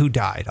the guy who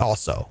died.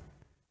 Also,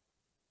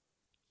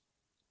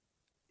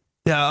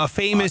 a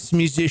famous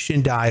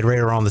musician died right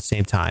around the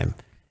same time,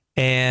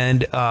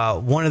 and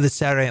one of the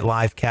Saturday Night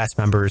Live cast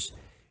members,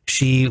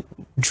 she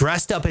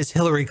dressed up as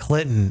Hillary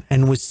Clinton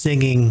and was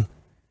singing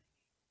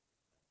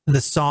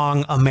the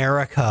song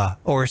America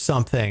or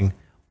something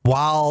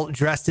while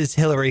dressed as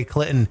Hillary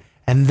Clinton.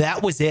 And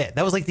that was it.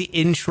 That was like the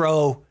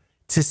intro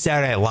to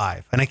Saturday Night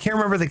Live. And I can't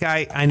remember the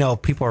guy. I know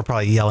people are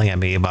probably yelling at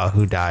me about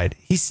who died.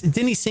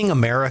 Didn't he sing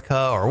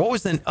America or what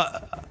was the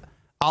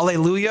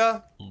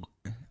Alleluia?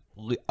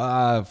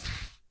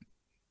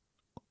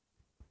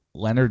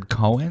 Leonard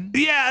Cohen?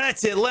 Yeah,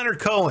 that's it. Leonard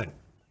Cohen.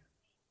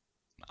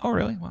 Oh,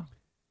 really? Wow.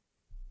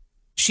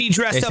 She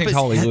dressed They up sing as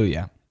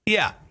Hallelujah.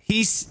 Yeah,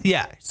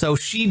 so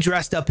she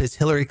dressed up as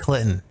Hillary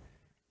Clinton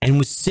and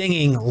was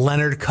singing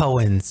Leonard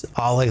Cohen's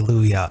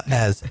Alleluia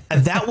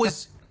and that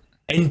was,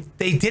 and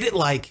they did it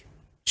like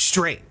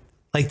straight,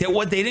 like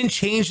they didn't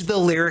change the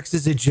lyrics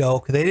as a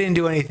joke. They didn't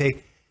do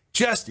anything,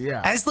 just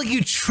as like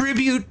you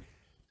tribute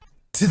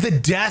to the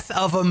death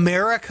of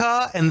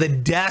America and the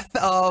death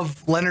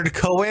of Leonard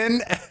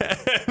Cohen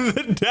and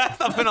the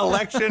death of an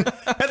election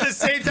at the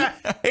same time.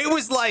 It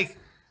was like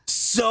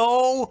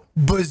so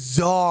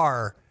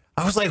bizarre.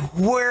 I was like,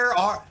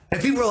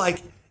 and people were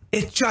like,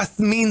 it just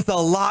means a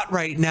lot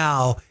right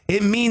now.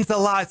 It means a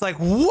lot. It's like,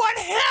 what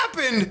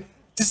happened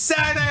to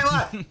Saturday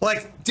Night Live?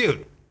 Like,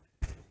 dude,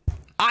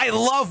 I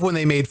love when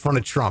they made fun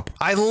of Trump.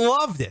 I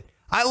loved it.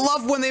 I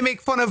love when they make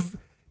fun of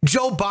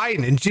Joe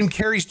Biden and Jim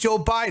Carrey's Joe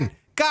Biden.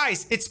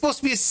 Guys, it's supposed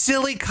to be a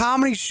silly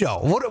comedy show.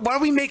 Why are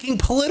we making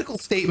political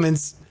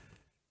statements?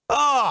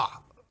 Oh,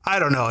 I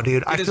don't know,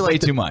 dude. I feel way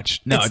like too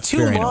much. No, it's too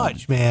very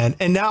much, man.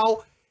 And now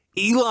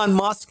Elon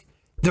Musk,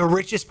 the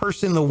richest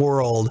person in the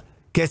world,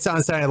 gets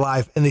on Saturday Night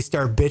Live and they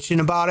start bitching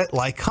about it.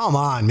 Like, come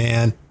on,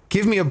 man.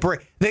 Give me a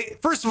break.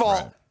 First of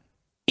all,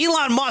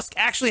 Elon Musk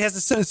actually has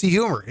a sense of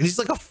humor. And he's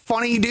like a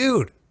funny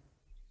dude.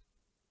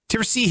 Did you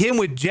ever see him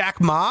with Jack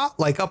Ma?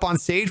 Like up on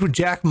stage with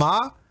Jack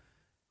Ma?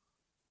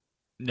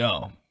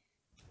 No.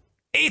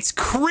 It's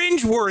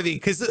cringeworthy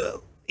because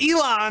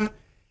Elon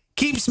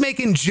keeps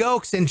making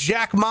jokes and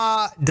Jack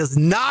Ma does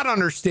not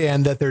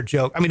understand that they're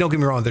jokes. I mean, don't get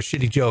me wrong, they're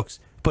shitty jokes,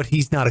 but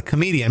he's not a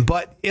comedian.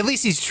 But at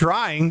least he's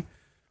trying.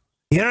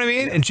 You know what I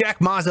mean? And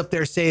Jack Ma's up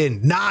there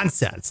saying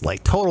nonsense,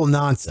 like total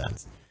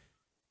nonsense.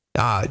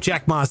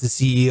 Jack Ma's the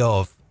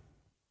CEO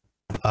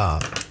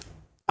of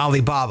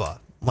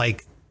Alibaba,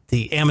 like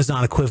the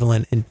Amazon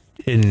equivalent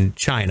in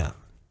China.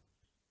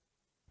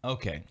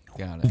 Okay,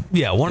 got it.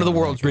 Yeah, one of the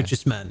world's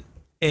richest men.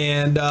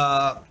 And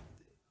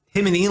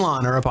him and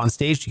Elon are up on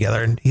stage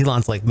together, and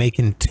Elon's like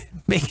making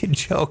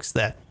jokes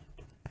that,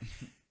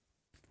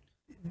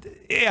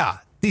 yeah,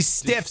 these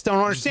stiffs don't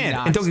understand.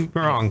 And don't get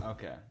me wrong.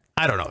 Okay.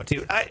 I don't know,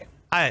 dude. I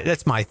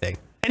that's my thing.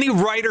 Any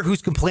writer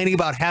who's complaining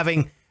about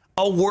having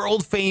a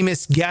world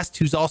famous guest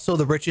who's also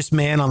the richest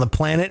man on the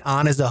planet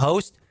on as a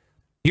host,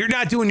 you're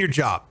not doing your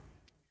job.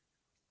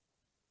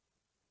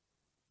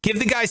 Give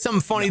the guy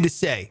something funny to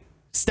say.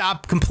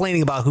 Stop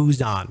complaining about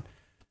who's on.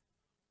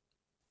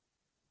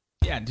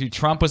 Yeah, dude,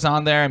 Trump was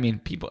on there. I mean,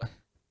 people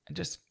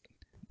just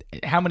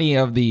how many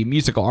of the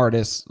musical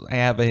artists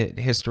have a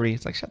history?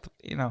 It's like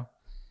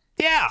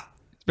Yeah.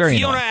 It's very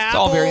Fiona annoying. Apple, It's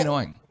all very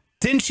annoying.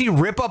 Didn't she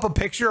rip up a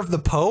picture of the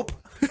Pope?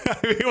 I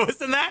mean,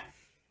 isn't that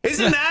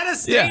a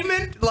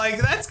statement? Yeah.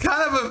 Like, that's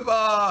kind of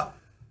a,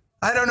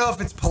 I don't know if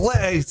it's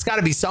it's got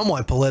to be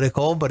somewhat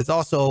political, but it's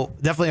also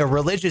definitely a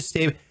religious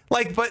statement.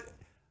 Like, but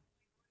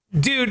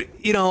dude,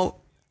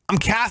 I'm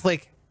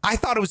Catholic. I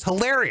thought it was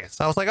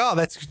hilarious. I was like, oh,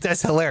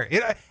 that's hilarious.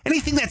 You know,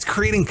 anything that's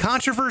creating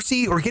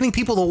controversy or getting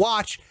people to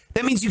watch,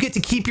 that means you get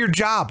to keep your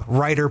job,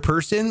 writer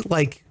person.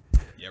 Like,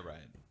 Yeah, right.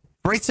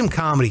 write some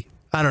comedy.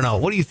 I don't know.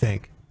 What do you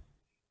think?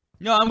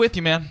 No, I'm with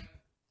you, man.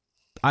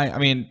 I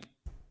mean,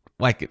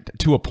 like,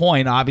 to a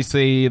point,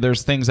 obviously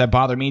there's things that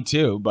bother me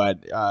too,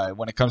 but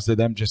when it comes to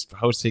them just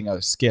hosting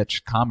a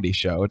sketch comedy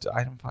show,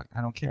 I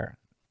don't care.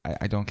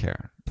 I don't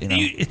care. You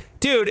know?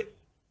 Dude,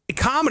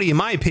 comedy, in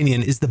my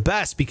opinion, is the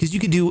best because you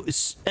can do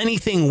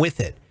anything with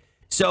it.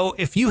 So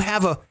if you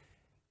have a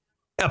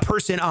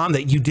person on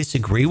that you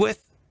disagree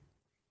with,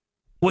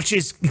 which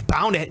is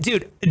bound to,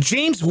 dude,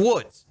 James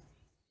Woods,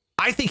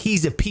 I think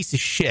he's a piece of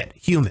shit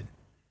human.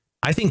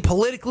 I think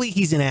politically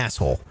he's an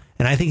asshole,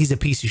 and I think he's a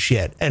piece of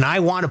shit. And I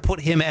want to put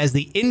him as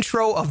the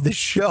intro of the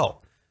show.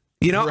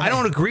 You know, right. I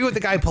don't agree with the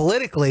guy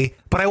politically,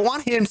 but I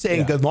want him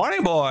saying "Good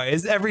morning,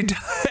 boys" every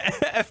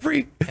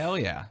hell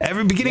yeah,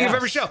 every beginning of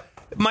every show.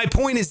 My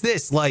point is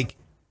this: like,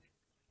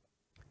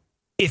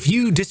 if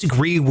you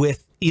disagree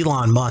with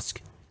Elon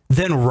Musk,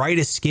 then write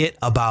a skit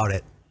about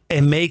it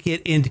and make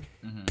it in.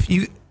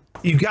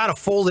 You got to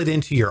fold it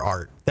into your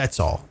art. That's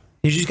all.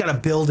 You just got to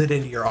build it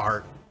into your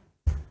art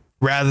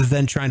rather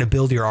than trying to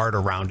build your art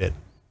around it.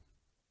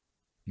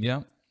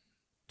 Yeah.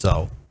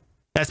 So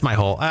that's my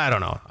whole. I don't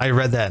know. I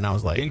read that and I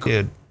was like,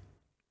 dude,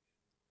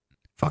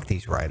 fuck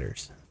these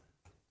writers.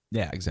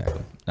 Yeah,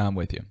 exactly. I'm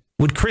with you.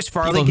 Would Chris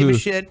Farley give a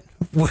shit?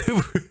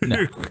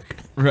 No.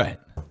 Right.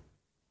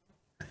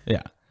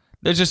 Yeah.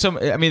 There's just some,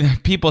 I mean,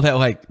 people that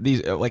like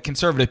these, like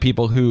conservative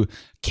people who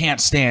can't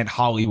stand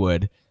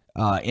Hollywood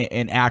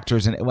and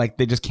actors and like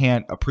they just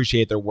can't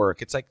appreciate their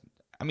work. It's like,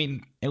 I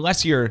mean,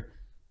 unless you're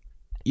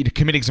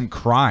committing some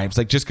crimes,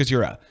 like just because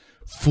you're a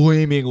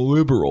flaming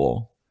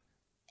liberal,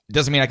 it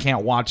doesn't mean I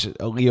can't watch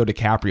a Leo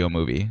DiCaprio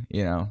movie,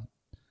 you know?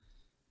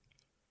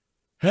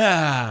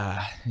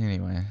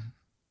 Anyway.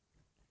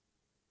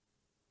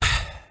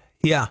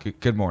 Yeah.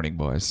 Good morning,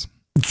 boys.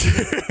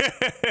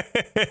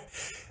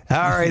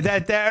 All right,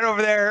 that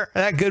over there,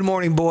 that Good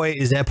Morning Boy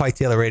is at Pike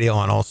Taylor Radio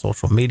on all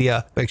social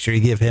media. Make sure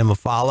you give him a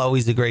follow.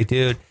 He's a great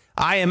dude.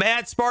 I am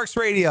at Sparks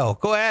Radio.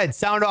 Go ahead,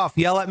 sound off,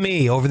 yell at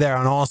me over there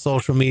on all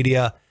social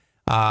media.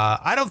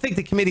 I don't think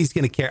the committee's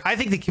going to care. I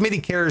think the committee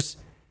cares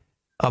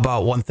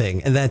about one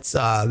thing, and that's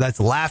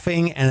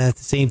laughing and at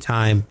the same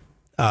time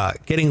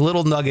getting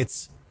little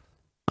nuggets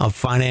of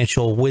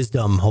financial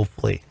wisdom,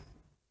 hopefully.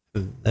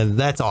 And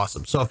that's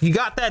awesome. So if you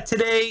got that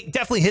today,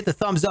 definitely hit the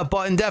thumbs up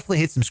button. Definitely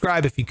hit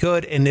subscribe if you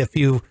could. And if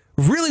you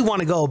really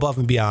want to go above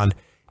and beyond,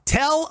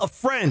 tell a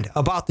friend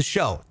about the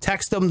show.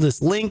 Text them this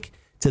link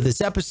to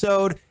this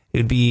episode. It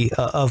would be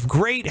of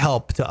great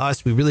help to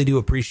us. We really do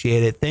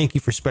appreciate it. Thank you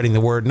for spreading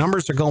the word.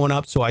 Numbers are going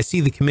up. So I see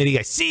the committee.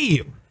 I see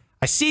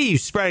you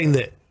spreading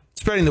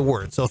the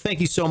word. So thank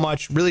you so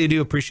much. Really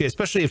do appreciate it,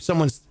 especially if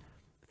someone's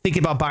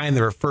thinking about buying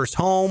their first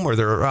home or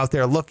they're out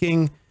there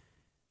looking.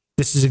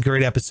 This is a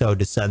great episode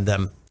to send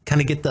them,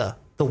 kind of get the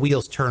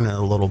wheels turning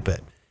a little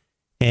bit.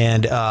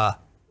 And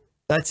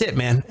that's it,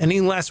 man.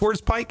 Any last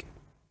words, Pike?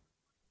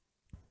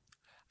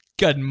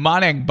 Good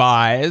morning,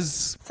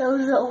 boys.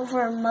 Show's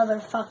over,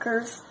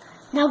 motherfuckers.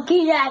 Now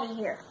get out of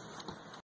here.